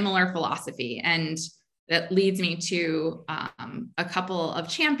a similar philosophy. And that leads me to a couple of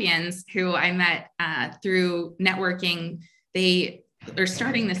champions who I met through networking. They're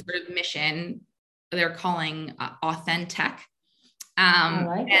starting this sort of mission they're calling Authentic.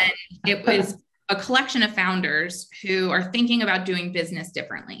 And it was a collection of founders who are thinking about doing business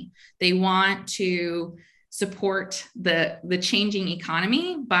differently. They want to support the changing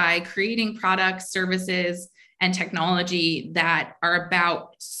economy by creating products, services, and technology that are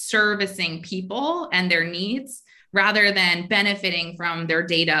about servicing people and their needs rather than benefiting from their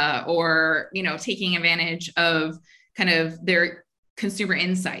data or, you know, taking advantage of kind of their consumer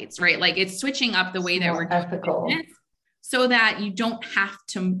insights, right? Like it's switching up the way that we're doing business so that you don't have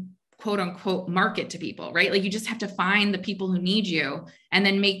to quote unquote market to people, right? Like you just have to find the people who need you and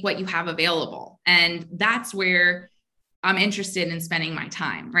then make what you have available. And that's where I'm interested in spending my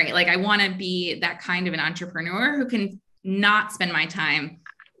time, right? Like I want to be that kind of an entrepreneur who can not spend my time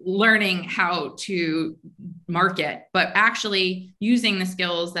learning how to market, but actually using the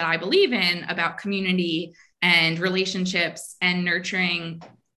skills that I believe in about community and relationships and nurturing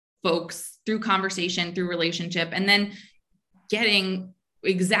folks through conversation, through relationship, and then getting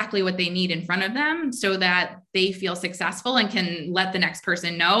exactly what they need in front of them so that they feel successful and can let the next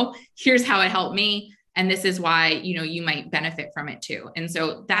person know, here's how it helped me. And this is why, you know, you might benefit from it too. And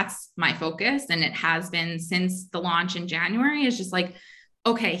so that's my focus. And it has been since the launch in January. Is just like,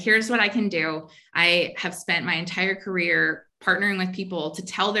 okay, here's what I can do. I have spent my entire career partnering with people to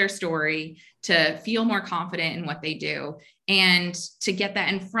tell their story, to feel more confident in what they do, and to get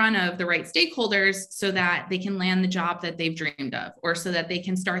that in front of the right stakeholders so that they can land the job that they've dreamed of, or so that they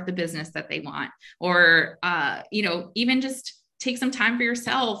can start the business that they want, or, you know, even just take some time for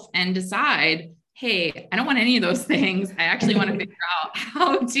yourself and decide, hey, I don't want any of those things. I actually want to figure out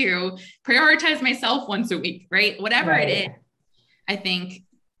how to prioritize myself once a week, right? Whatever it is. I think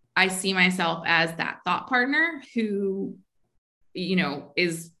I see myself as that thought partner who, you know,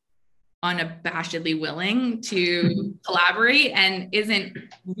 is unabashedly willing to collaborate and isn't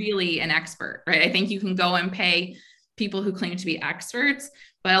really an expert, right? I think you can go and pay people who claim to be experts,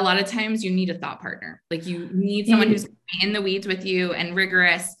 but a lot of times you need a thought partner. Like you need someone who's in the weeds with you and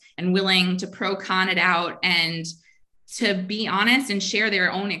rigorous and willing to pro con it out and to be honest and share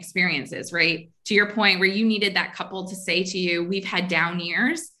their own experiences, right? To your point where you needed that couple to say to you, we've had down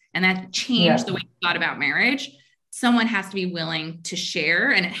years, and that changed the way you thought about marriage. Someone has to be willing to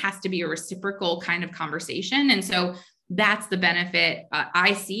share, and it has to be a reciprocal kind of conversation. And so that's the benefit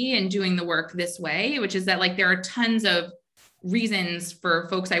I see in doing the work this way, which is that like there are tons of reasons for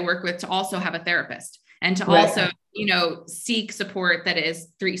folks I work with to also have a therapist and to also, you know, seek support that is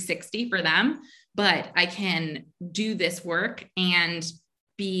 360 for them. But I can do this work and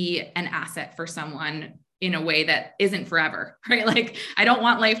be an asset for someone in a way that isn't forever, right? Like I don't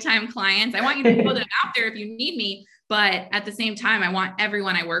want lifetime clients. I want you to know that I'm out there if you need me, But at the same time, I want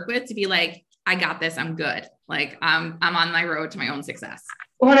everyone I work with to be like, I got this. I'm good. Like I'm on my road to my own success.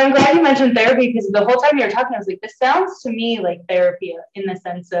 Well, I'm glad you mentioned therapy, because the whole time you were talking, I was like, this sounds to me like therapy in the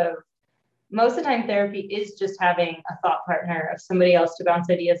sense of most of the time therapy is just having a thought partner of somebody else to bounce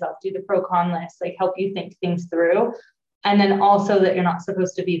ideas off, do the pro con list, like help you think things through. And then also that you're not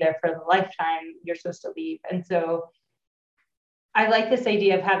supposed to be there for the lifetime, you're supposed to leave. And so I like this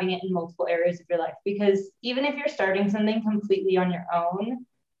idea of having it in multiple areas of your life, because even if you're starting something completely on your own,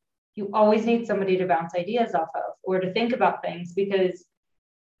 you always need somebody to bounce ideas off of or to think about things, because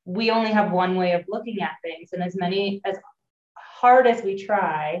we only have one way of looking at things. And as hard as we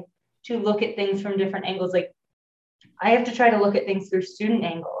try to look at things from different angles, like I have to try to look at things through student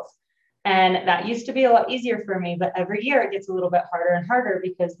angles. And that used to be a lot easier for me, but every year it gets a little bit harder and harder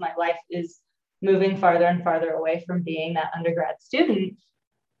because my life is moving farther and farther away from being that undergrad student.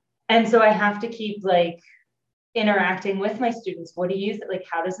 And so I have to keep like interacting with my students. What do you like?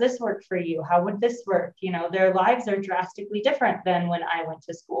 How does this work for you? How would this work? You know, their lives are drastically different than when I went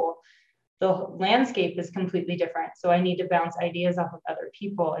to school. The landscape is completely different. So I need to bounce ideas off of other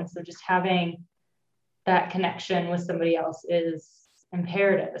people. And so just having that connection with somebody else is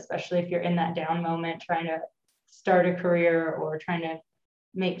imperative, especially if you're in that down moment trying to start a career or trying to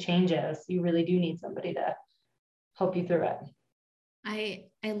make changes. You really do need somebody to help you through it.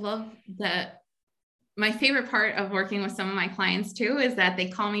 I love that. My favorite part of working with some of my clients too is that they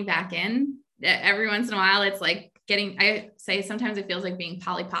call me back in every once in a while. It's like I say sometimes it feels like being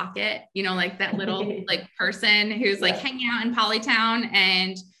Polly Pocket, you know, like that little like person who's like hanging out in Polytown,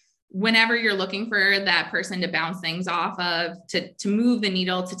 and whenever you're looking for that person to bounce things off of, to move the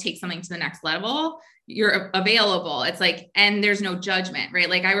needle, to take something to the next level, you're available. It's like, and there's no judgment, right?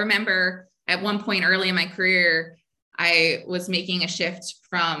 Like I remember at one point early in my career, I was making a shift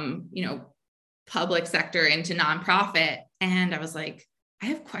from, you know, public sector into nonprofit. And I was like, I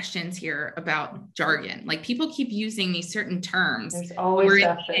have questions here about jargon. Like people keep using these certain terms. There's always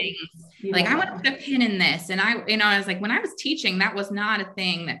stuff like I want to put a pin in this. And I was like, when I was teaching, that was not a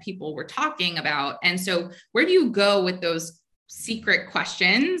thing that people were talking about. And so where do you go with those secret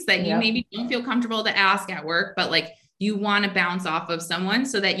questions that you maybe don't feel comfortable to ask at work, but like you want to bounce off of someone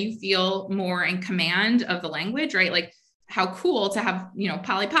so that you feel more in command of the language, right? Like how cool to have, you know,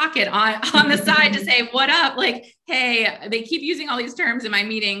 Polly Pocket on the side to say, what up? Like, hey, they keep using all these terms in my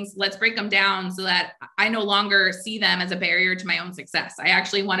meetings. Let's break them down so that I no longer see them as a barrier to my own success. I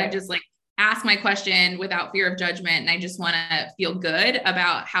actually want to just like ask my question without fear of judgment. And I just want to feel good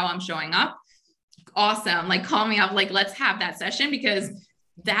about how I'm showing up. Awesome. Like call me up, like, let's have that session, because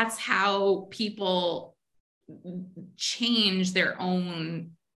that's how people change their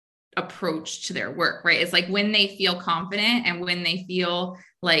own approach to their work, right? It's like when they feel confident and when they feel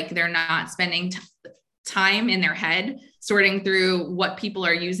like they're not spending time in their head sorting through what people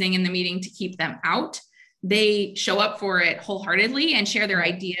are using in the meeting to keep them out, they show up for it wholeheartedly and share their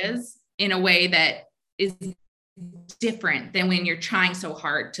ideas in a way that is different than when you're trying so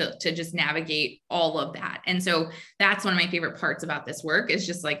hard to just navigate all of that. And so that's one of my favorite parts about this work, is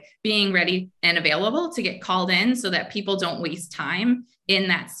just like being ready and available to get called in so that people don't waste time in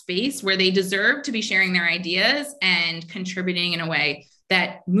that space where they deserve to be sharing their ideas and contributing in a way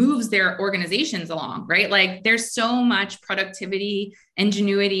that moves their organizations along, right? Like there's so much productivity,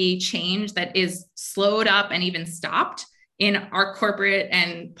 ingenuity, change that is slowed up and even stopped in our corporate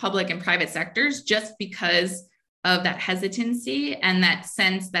and public and private sectors just because of that hesitancy and that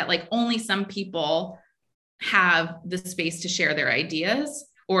sense that like only some people have the space to share their ideas,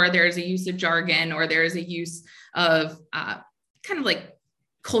 or there's a use of jargon, or there's a use of kind of like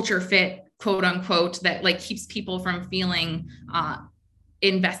culture fit, quote unquote, that like keeps people from feeling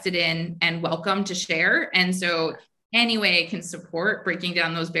invested in and welcome to share. And so any way I can support breaking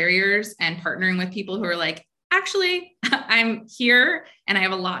down those barriers and partnering with people who are like, actually, I'm here and I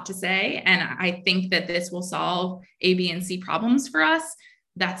have a lot to say, and I think that this will solve A, B, and C problems for us.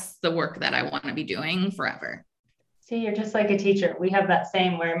 That's the work that I want to be doing forever. See, you're just like a teacher. We have that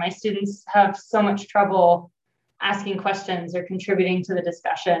same, where my students have so much trouble asking questions or contributing to the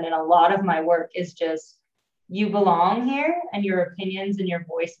discussion. And a lot of my work is just, you belong here and your opinions and your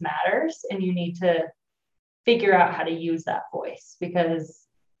voice matters. And you need to figure out how to use that voice, because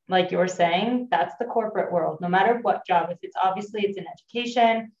like you're saying, that's the corporate world, no matter what job. If it's obviously it's in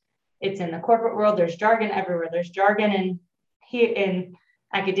education, it's in the corporate world, there's jargon everywhere. There's jargon in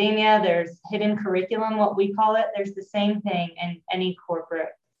academia, there's hidden curriculum, what we call it. There's the same thing in any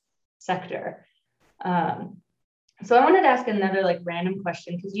corporate sector. So I wanted to ask another like random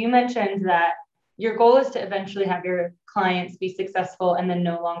question, because you mentioned that your goal is to eventually have your clients be successful and then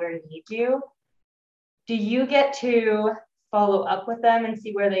no longer need you. Do you get to follow up with them and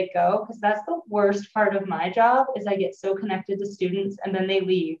see where they go? Because that's the worst part of my job is I get so connected to students and then they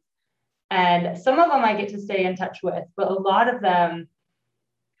leave. And some of them I get to stay in touch with, but a lot of them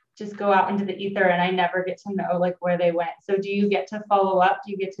just go out into the ether and I never get to know like where they went. So do you get to follow up?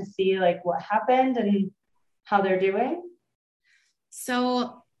 Do you get to see like what happened and how they're doing?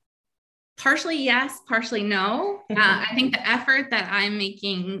 So partially yes, partially no. I think the effort that I'm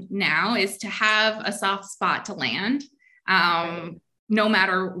making now is to have a soft spot to land, no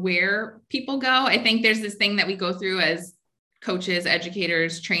matter where people go. I think there's this thing that we go through as coaches,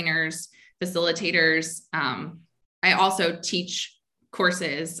 educators, trainers, facilitators. I also teach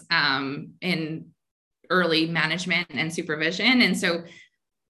courses in early management and supervision. And so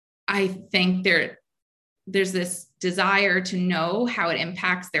I think there's this desire to know how it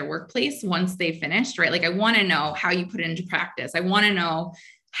impacts their workplace once they've finished, right? Like I want to know how you put it into practice. I want to know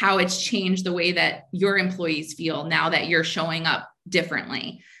how it's changed the way that your employees feel now that you're showing up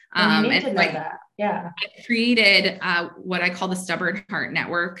differently. And you need to know that. Yeah. I created what I call the Stubborn Heart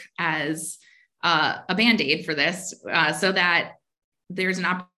Network as a Band-Aid for this, so that there's an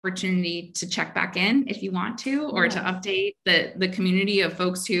opportunity to check back in if you want to, or to update the community of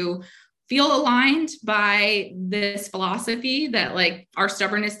folks who feel aligned by this philosophy that like our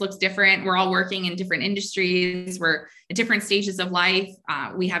stubbornness looks different. We're all working in different industries. We're at different stages of life.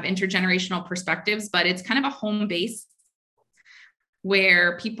 We have intergenerational perspectives, but it's kind of a home base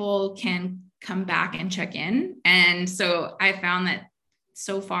where people can come back and check in. And so I found that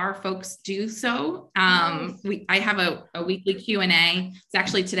so far folks do so. I have a weekly Q&A. It's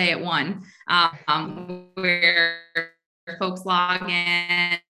actually today at 1, where folks log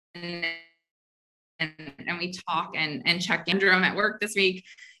in and we talk and check in. I'm at work this week.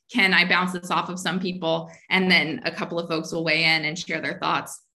 Can I bounce this off of some people? And then a couple of folks will weigh in and share their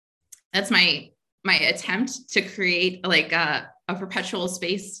thoughts. That's my attempt to create like a perpetual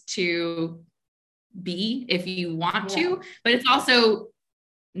space to be if you want to, but it's also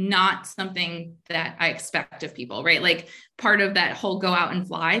not something that I expect of people, right? Like part of that whole go out and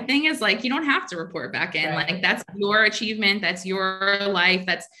fly thing is like, you don't have to report back in. Right. Like that's your achievement. That's your life.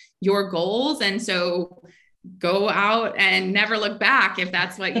 That's your goals. And so go out and never look back if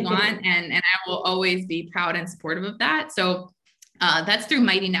that's what you want. And I will always be proud and supportive of that. So that's through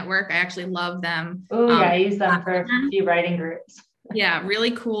Mighty Network. I actually love them. Oh yeah, I use them for a few writing groups. Yeah,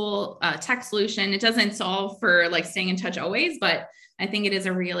 really cool tech solution. It doesn't solve for like staying in touch always, but I think it is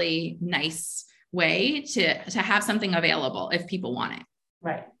a really nice way to have something available if people want it.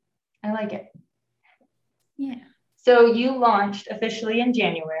 Right. I like it. Yeah. So you launched officially in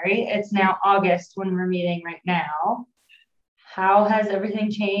January. It's now August when we're meeting right now. How has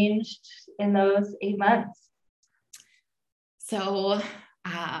everything changed in those 8 months? So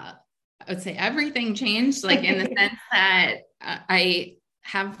I would say everything changed, like in the sense that I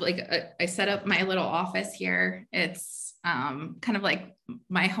have like, I set up my little office here. It's kind of like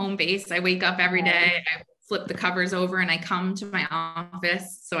my home base. I wake up every day, I flip the covers over and I come to my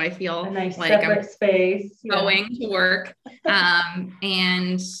office. So I feel a nice like I'm space going to work.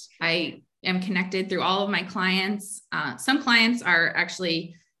 And I am connected through all of my clients. Some clients are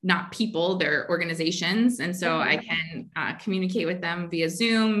actually not people, they're organizations. And so I can communicate with them via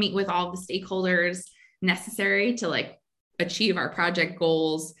Zoom, meet with all the stakeholders necessary to like achieve our project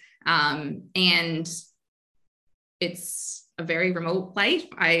goals. And it's a very remote life.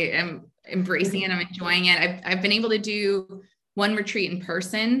 I am embracing it. I'm enjoying it. I've been able to do one retreat in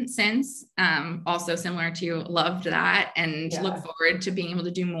person since, also similar to you, loved that and look forward to being able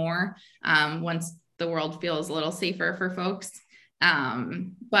to do more once the world feels a little safer for folks.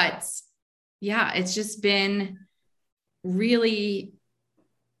 But yeah, it's just been really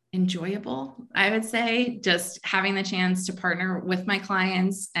enjoyable. I would say just having the chance to partner with my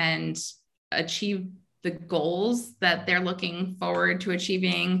clients and achieve the goals that they're looking forward to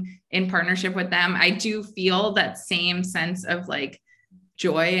achieving in partnership with them. I do feel that same sense of like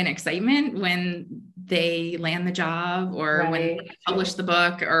joy and excitement when they land the job or when they publish the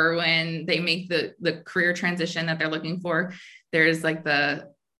book or when they make the career transition that they're looking for. There's like the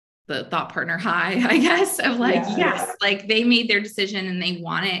thought partner high, I guess, of like, yes, like they made their decision and they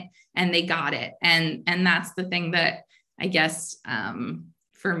want it and they got it. And that's the thing that I guess,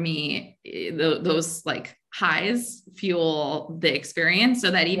 for me, those like highs fuel the experience so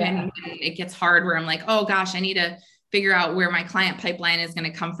that even when it gets hard where I'm like, oh gosh, I need to figure out where my client pipeline is going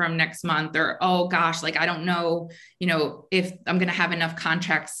to come from next month, or, oh gosh, like, I don't know, if I'm going to have enough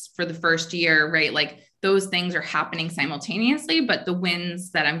contracts for the first year, right? Like those things are happening simultaneously, but the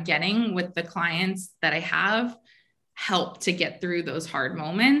wins that I'm getting with the clients that I have help to get through those hard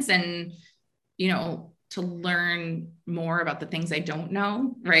moments. And, to learn more about the things I don't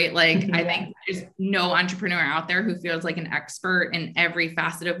know, right? Like I think there's no entrepreneur out there who feels like an expert in every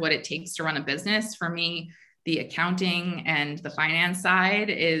facet of what it takes to run a business. For me, the accounting and the finance side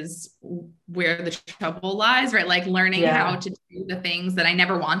is where the trouble lies, right? Like learning how to do the things that I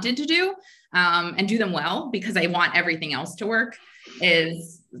never wanted to do, and do them well because I want everything else to work,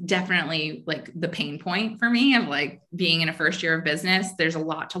 is definitely like the pain point for me of like being in a first year of business. There's a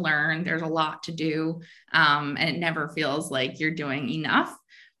lot to learn. There's a lot to do. And it never feels like you're doing enough,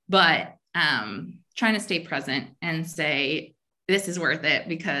 but trying to stay present and say, this is worth it,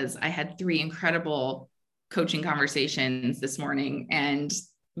 because I had 3 incredible coaching conversations this morning, and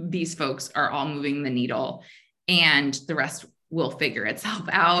these folks are all moving the needle, and the rest will figure itself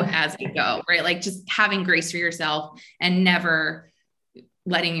out as we go, right? Like just having grace for yourself and never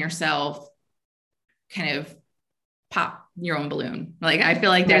letting yourself kind of pop your own balloon. Like I feel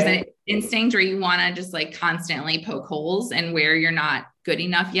like there's an instinct where you want to just like constantly poke holes and where you're not good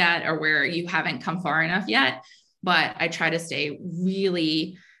enough yet, or where you haven't come far enough yet. But I try to stay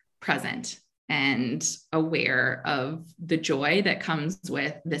really present and aware of the joy that comes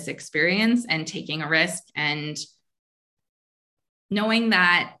with this experience and taking a risk, and knowing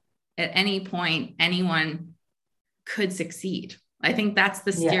that at any point, anyone could succeed. I think that's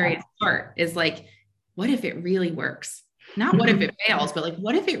the scariest part, is like, what if it really works? Not what if it fails, but like,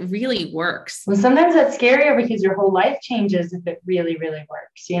 what if it really works? Well, sometimes that's scarier because your whole life changes if it really, really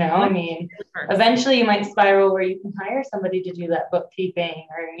works. You know, I mean, eventually you might spiral where you can hire somebody to do that bookkeeping,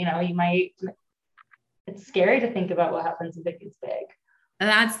 or, you know, you might, it's scary to think about what happens if it gets big.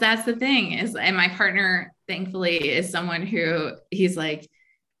 That's the thing is, and my partner, thankfully, is someone who he's like,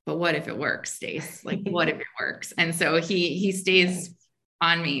 but what if it works, Stace? Like, what if it works? And so he stays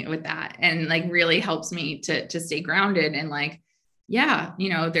on me with that, and like really helps me to stay grounded, and like, yeah, you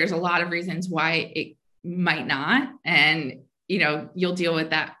know, there's a lot of reasons why it might not. And, you know, you'll deal with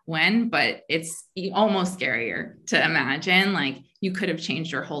that but it's almost scarier to imagine like you could have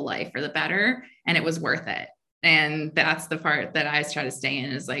changed your whole life for the better and it was worth it. And that's the part that I try to stay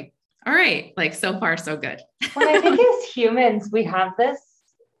in, is like, all right, like so far, so good. Well, I think as humans, we have this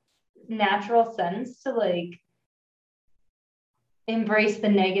natural sense to like embrace the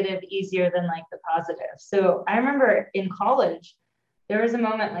negative easier than like the positive. So I remember in college, there was a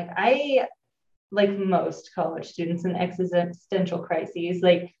moment like most college students in existential crises,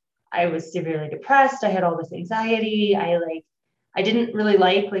 like I was severely depressed. I had all this anxiety. I didn't really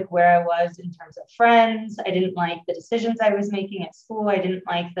like where I was in terms of friends. I didn't like the decisions I was making at school. I didn't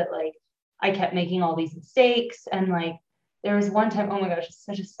like that, like, I kept making all these mistakes. And like, there was one time, oh my gosh, it's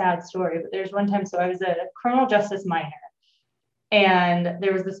such a sad story, but there's one time, so I was a criminal justice minor, and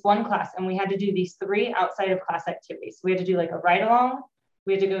there was this one class, and we had to do these 3 outside of class activities. We had to do like a ride along,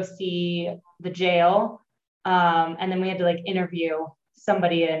 we had to go see the jail, and then we had to like interview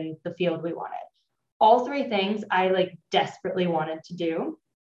somebody in the field we wanted. All 3 things I like desperately wanted to do.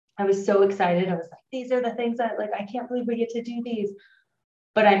 I was so excited. I was like, these are the things that like, I can't believe we get to do these.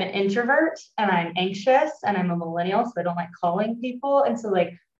 But I'm an introvert and I'm anxious and I'm a millennial, so I don't like calling people. And so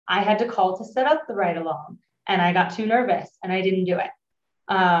like I had to call to set up the ride along, and I got too nervous and I didn't do it.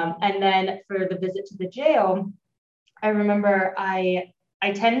 And then for the visit to the jail, I remember I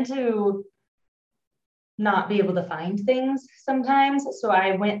tend to not be able to find things sometimes. So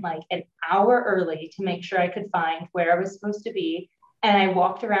I went like an hour early to make sure I could find where I was supposed to be. And I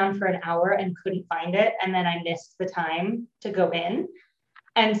walked around for an hour and couldn't find it. And then I missed the time to go in.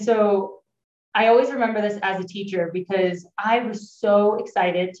 And so I always remember this as a teacher, because I was so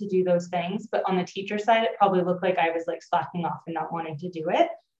excited to do those things. But on the teacher side, it probably looked like I was like slacking off and not wanting to do it.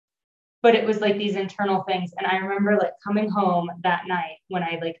 But it was like these internal things. And I remember like coming home that night when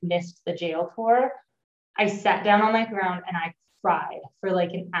I like missed the jail tour, I sat down on my ground and I cried for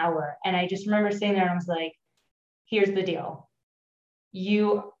like an hour. And I just remember sitting there and I was like, here's the deal.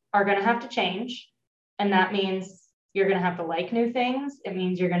 You are going to have to change. And that means you're going to have to like new things. It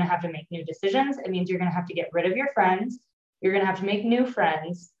means you're going to have to make new decisions. It means you're going to have to get rid of your friends. You're going to have to make new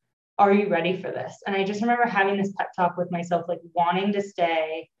friends. Are you ready for this? And I just remember having this pep talk with myself, like wanting to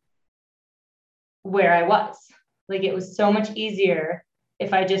stay where I was. Like it was so much easier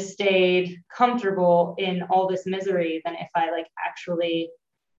if I just stayed comfortable in all this misery than if I like actually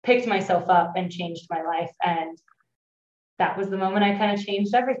picked myself up and changed my life. And that was the moment I kind of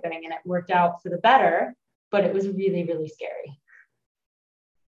changed everything, and it worked out for the better, but it was really, really scary.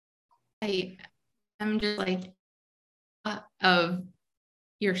 I'm just like, of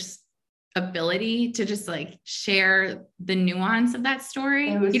your ability to just like share the nuance of that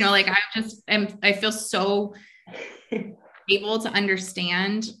story. You know, like I feel so able to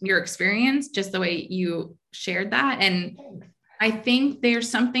understand your experience just the way you shared that. And I think there's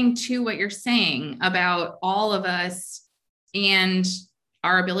something to what you're saying about all of us and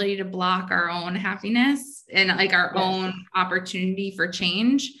our ability to block our own happiness and like our own opportunity for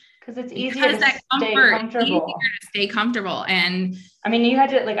change. Because it's easier to stay comfortable. Easier to stay comfortable. And I mean, you had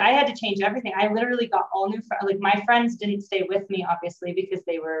to, like, I had to change everything. I literally got all new friends. Like, my friends didn't stay with me, obviously, because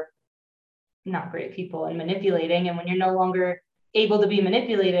they were not great people and manipulating. And when you're no longer able to be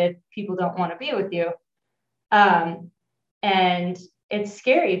manipulated, people don't want to be with you. And it's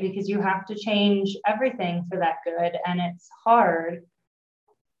scary because you have to change everything for that good. And it's hard.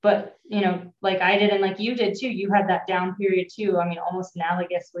 But, you know, like I did and like you did too, you had that down period too. I mean, almost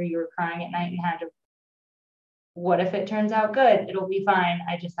analogous where you were crying at night and had to, what if it turns out good? It'll be fine.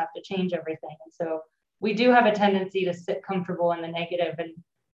 I just have to change everything. And so we do have a tendency to sit comfortable in the negative, and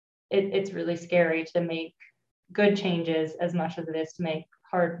it's really scary to make good changes as much as it is to make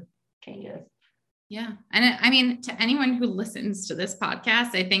hard changes. Yeah. And I mean, to anyone who listens to this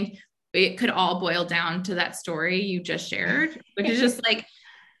podcast, I think it could all boil down to that story you just shared, which is just like,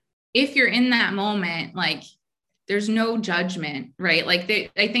 if you're in that moment, like there's no judgment, right?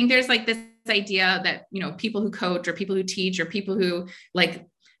 Like I think there's like this idea that, you know, people who coach or people who teach or people who like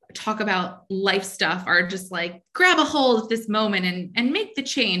talk about life stuff are just like, grab a hold of this moment and make the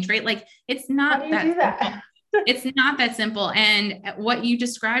change, right? Like it's not that. It's not that simple. And what you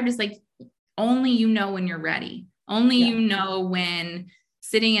described is like, only you know when you're ready. Only you know when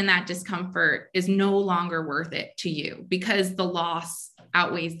sitting in that discomfort is no longer worth it to you because the loss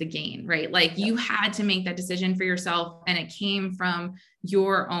outweighs the gain, right? Like you had to make that decision for yourself and it came from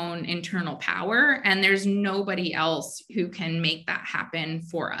your own internal power, and there's nobody else who can make that happen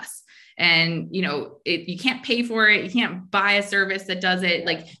for us. And, you know, you can't pay for it. You can't buy a service that does it.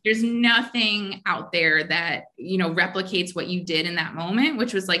 Like there's nothing out there that, you know, replicates what you did in that moment,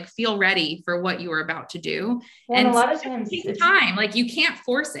 which was like, feel ready for what you were about to do. Well, and a lot of times it takes time. Like you can't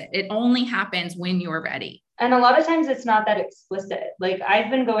force it. It only happens when you're ready. And a lot of times it's not that explicit. Like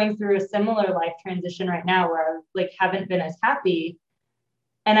I've been going through a similar life transition right now where I like haven't been as happy.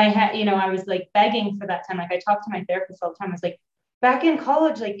 And I had, you know, I was like begging for that time. Like I talked to my therapist all the time. I was like, back in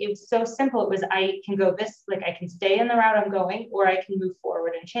college, like it was so simple. It was, I can go this, like I can stay in the route I'm going, or I can move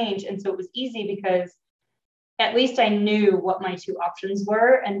forward and change. And so it was easy because at least I knew what my two options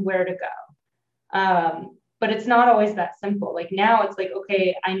were and where to go. But it's not always that simple. Like now it's like,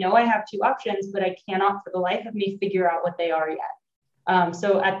 okay, I know I have two options, but I cannot for the life of me figure out what they are yet.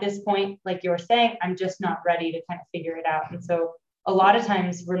 So at this point, like you were saying, I'm just not ready to kind of figure it out. And so a lot of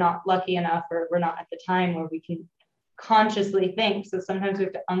times we're not lucky enough, or we're not at the time where we can consciously think. So sometimes we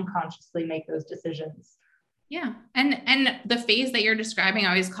have to unconsciously make those decisions. Yeah. And the phase that you're describing, I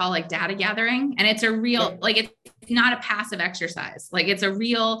always call like data gathering. And it's a real, like, it's not a passive exercise. Like it's a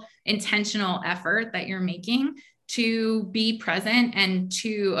real intentional effort that you're making to be present and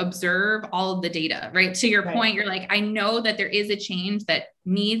to observe all of the data, right? To your point, you're like, I know that there is a change that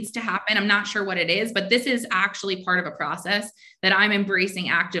needs to happen. I'm not sure what it is, but this is actually part of a process that I'm embracing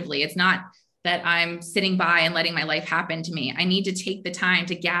actively. It's not that I'm sitting by and letting my life happen to me. I need to take the time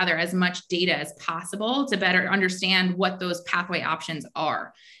to gather as much data as possible to better understand what those pathway options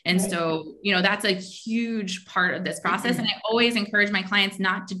are. And so, you know, that's a huge part of this process. And I always encourage my clients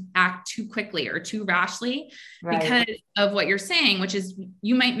not to act too quickly or too rashly because of what you're saying, which is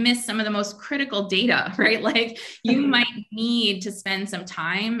you might miss some of the most critical data, right? Like you might need to spend some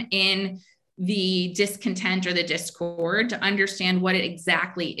time in the discontent or the discord to understand what it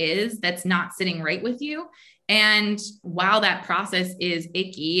exactly is that's not sitting right with you. And while that process is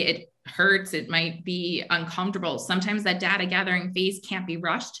icky, it hurts, it might be uncomfortable. Sometimes that data gathering phase can't be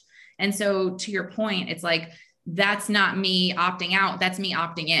rushed. And so to your point, it's like, that's not me opting out. That's me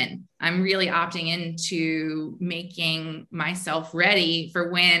opting in. I'm really opting into making myself ready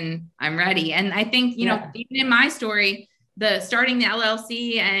for when I'm ready. And I think, you know, even in my story, starting the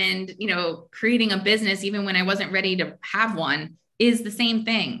LLC and, you know, creating a business, even when I wasn't ready to have one, is the same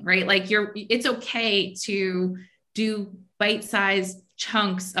thing, right? Like it's okay to do bite-sized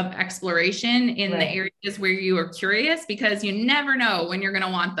chunks of exploration in the areas where you are curious, because you never know when you're going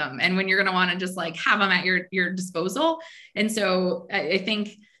to want them and when you're going to want to just like have them at your disposal. And so I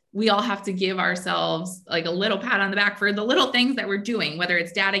think we all have to give ourselves like a little pat on the back for the little things that we're doing, whether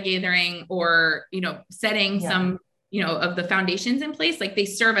it's data gathering or, you know, setting some, you know, of the foundations in place, like they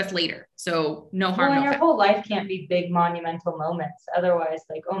serve us later. So no harm. Well, and your whole life can't be big monumental moments. Otherwise,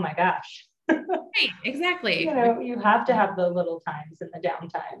 like, oh my gosh. Right, exactly. You know, you have to have the little times and the down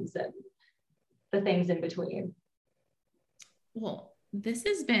times and the things in between. Well, This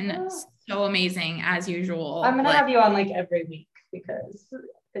has been so amazing as usual. I'm going to have you on like every week because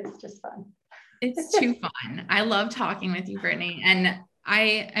it's just fun. It's too fun. I love talking with you, Brittany. And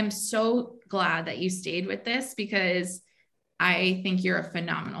I am so glad that you stayed with this because I think you're a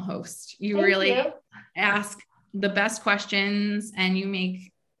phenomenal host. You Thank really you. ask the best questions and you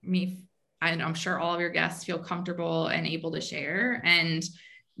make me, and I'm sure all of your guests feel comfortable and able to share, and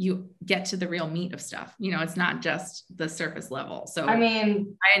you get to the real meat of stuff. You know, it's not just the surface level. So I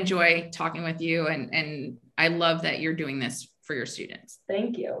mean, I enjoy talking with you, and I love that you're doing this for your students.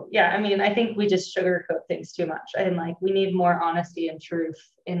 Thank you. Yeah. I mean, I think we just sugarcoat things too much. And like, we need more honesty and truth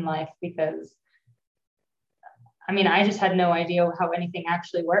in life because I mean, I just had no idea how anything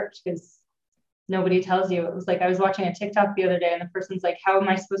actually worked because nobody tells you. It was like, I was watching a TikTok the other day and the person's like, how am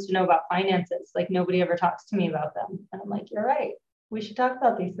I supposed to know about finances? Like nobody ever talks to me about them. And I'm like, you're right. We should talk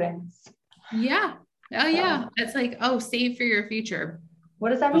about these things. Yeah. Oh yeah. It's like, oh, save for your future. What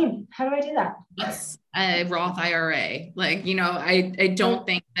does that mean? How do I do that? That's a Roth IRA. Like, you know, I don't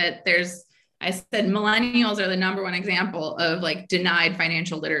think that I said millennials are the number one example of like denied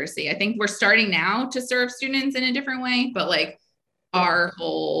financial literacy. I think we're starting now to serve students in a different way, but like our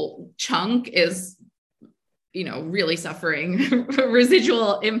whole chunk is, you know, really suffering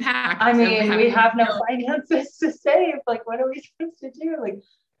residual impact. I mean, we have no finances to save. Like, what are we supposed to do? Like,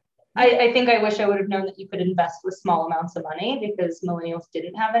 I think I wish I would have known that you could invest with small amounts of money because millennials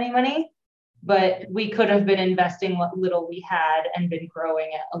didn't have any money, but we could have been investing what little we had and been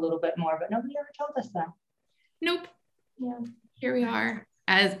growing it a little bit more, but nobody ever told us that. Nope. Yeah. Here we are.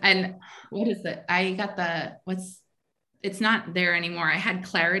 And what is it? I got it's not there anymore. I had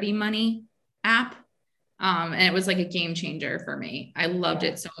Clarity Money app. And it was like a game changer for me. I loved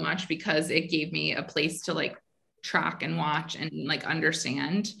it so much because it gave me a place to like track and watch and like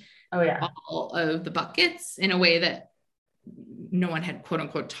understand all of the buckets in a way that no one had quote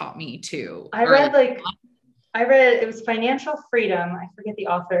unquote taught me to. I read it was Financial Freedom. I forget the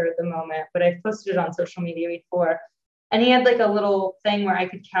author at the moment, but I've posted it on social media before. And he had like a little thing where I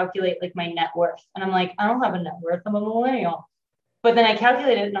could calculate like my net worth. And I'm like, I don't have a net worth. I'm a millennial. But then I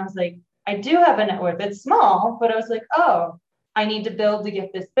calculated it and I was like, I do have a net worth. It's small, but I was like, oh, I need to build to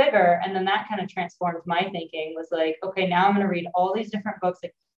get this bigger. And then that kind of transformed my thinking, was like, okay, now I'm going to read all these different books.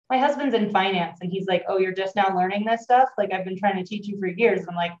 Like my husband's in finance and he's like, oh, you're just now learning this stuff. Like I've been trying to teach you for years.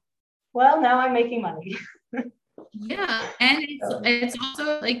 I'm like, well, now I'm making money. Yeah. And it's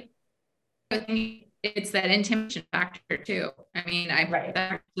also like, I think it's that intimidation factor too. I mean,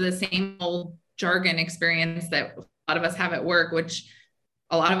 back to the same old jargon experience that a lot of us have at work, which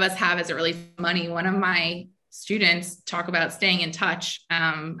a lot of us have as it relates to money. One of my students talk about staying in touch.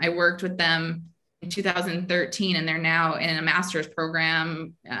 I worked with them in 2013 and they're now in a master's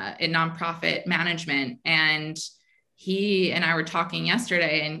program in nonprofit management. And he and I were talking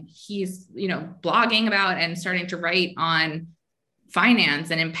yesterday and he's, you know, blogging about and starting to write on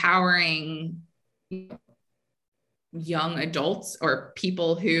finance and empowering young adults or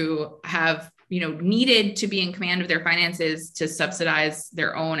people who have, you know, needed to be in command of their finances to subsidize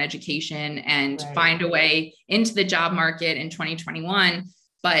their own education and find a way into the job market in 2021,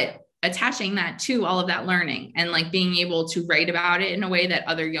 but attaching that to all of that learning and like being able to write about it in a way that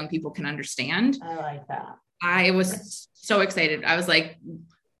other young people can understand. I like that. I was so excited. I was like,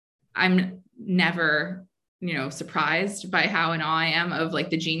 I'm never, you know, surprised by how in awe I am of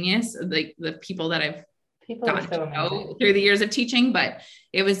like the genius of like the people that I've gotten to know through the years of teaching. But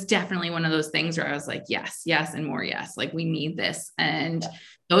it was definitely one of those things where I was like, yes, and more. Yes. Like we need this. And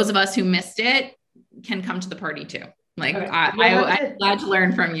those of us who missed it can come to the party too. Like I'm glad to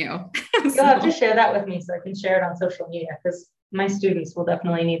learn from you. You'll have to share that with me so I can share it on social media because my students will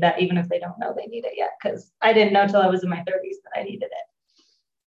definitely need that, even if they don't know they need it yet. Because I didn't know till I was in my 30s that I needed it.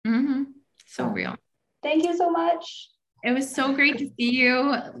 Mm-hmm. So real. Thank you so much. It was so great to see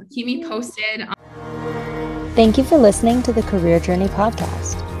you. Keep me posted. Thank you for listening to the Career Journey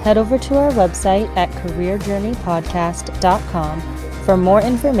Podcast. Head over to our website at careerjourneypodcast.com for more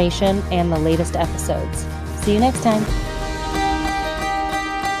information and the latest episodes. See you next time.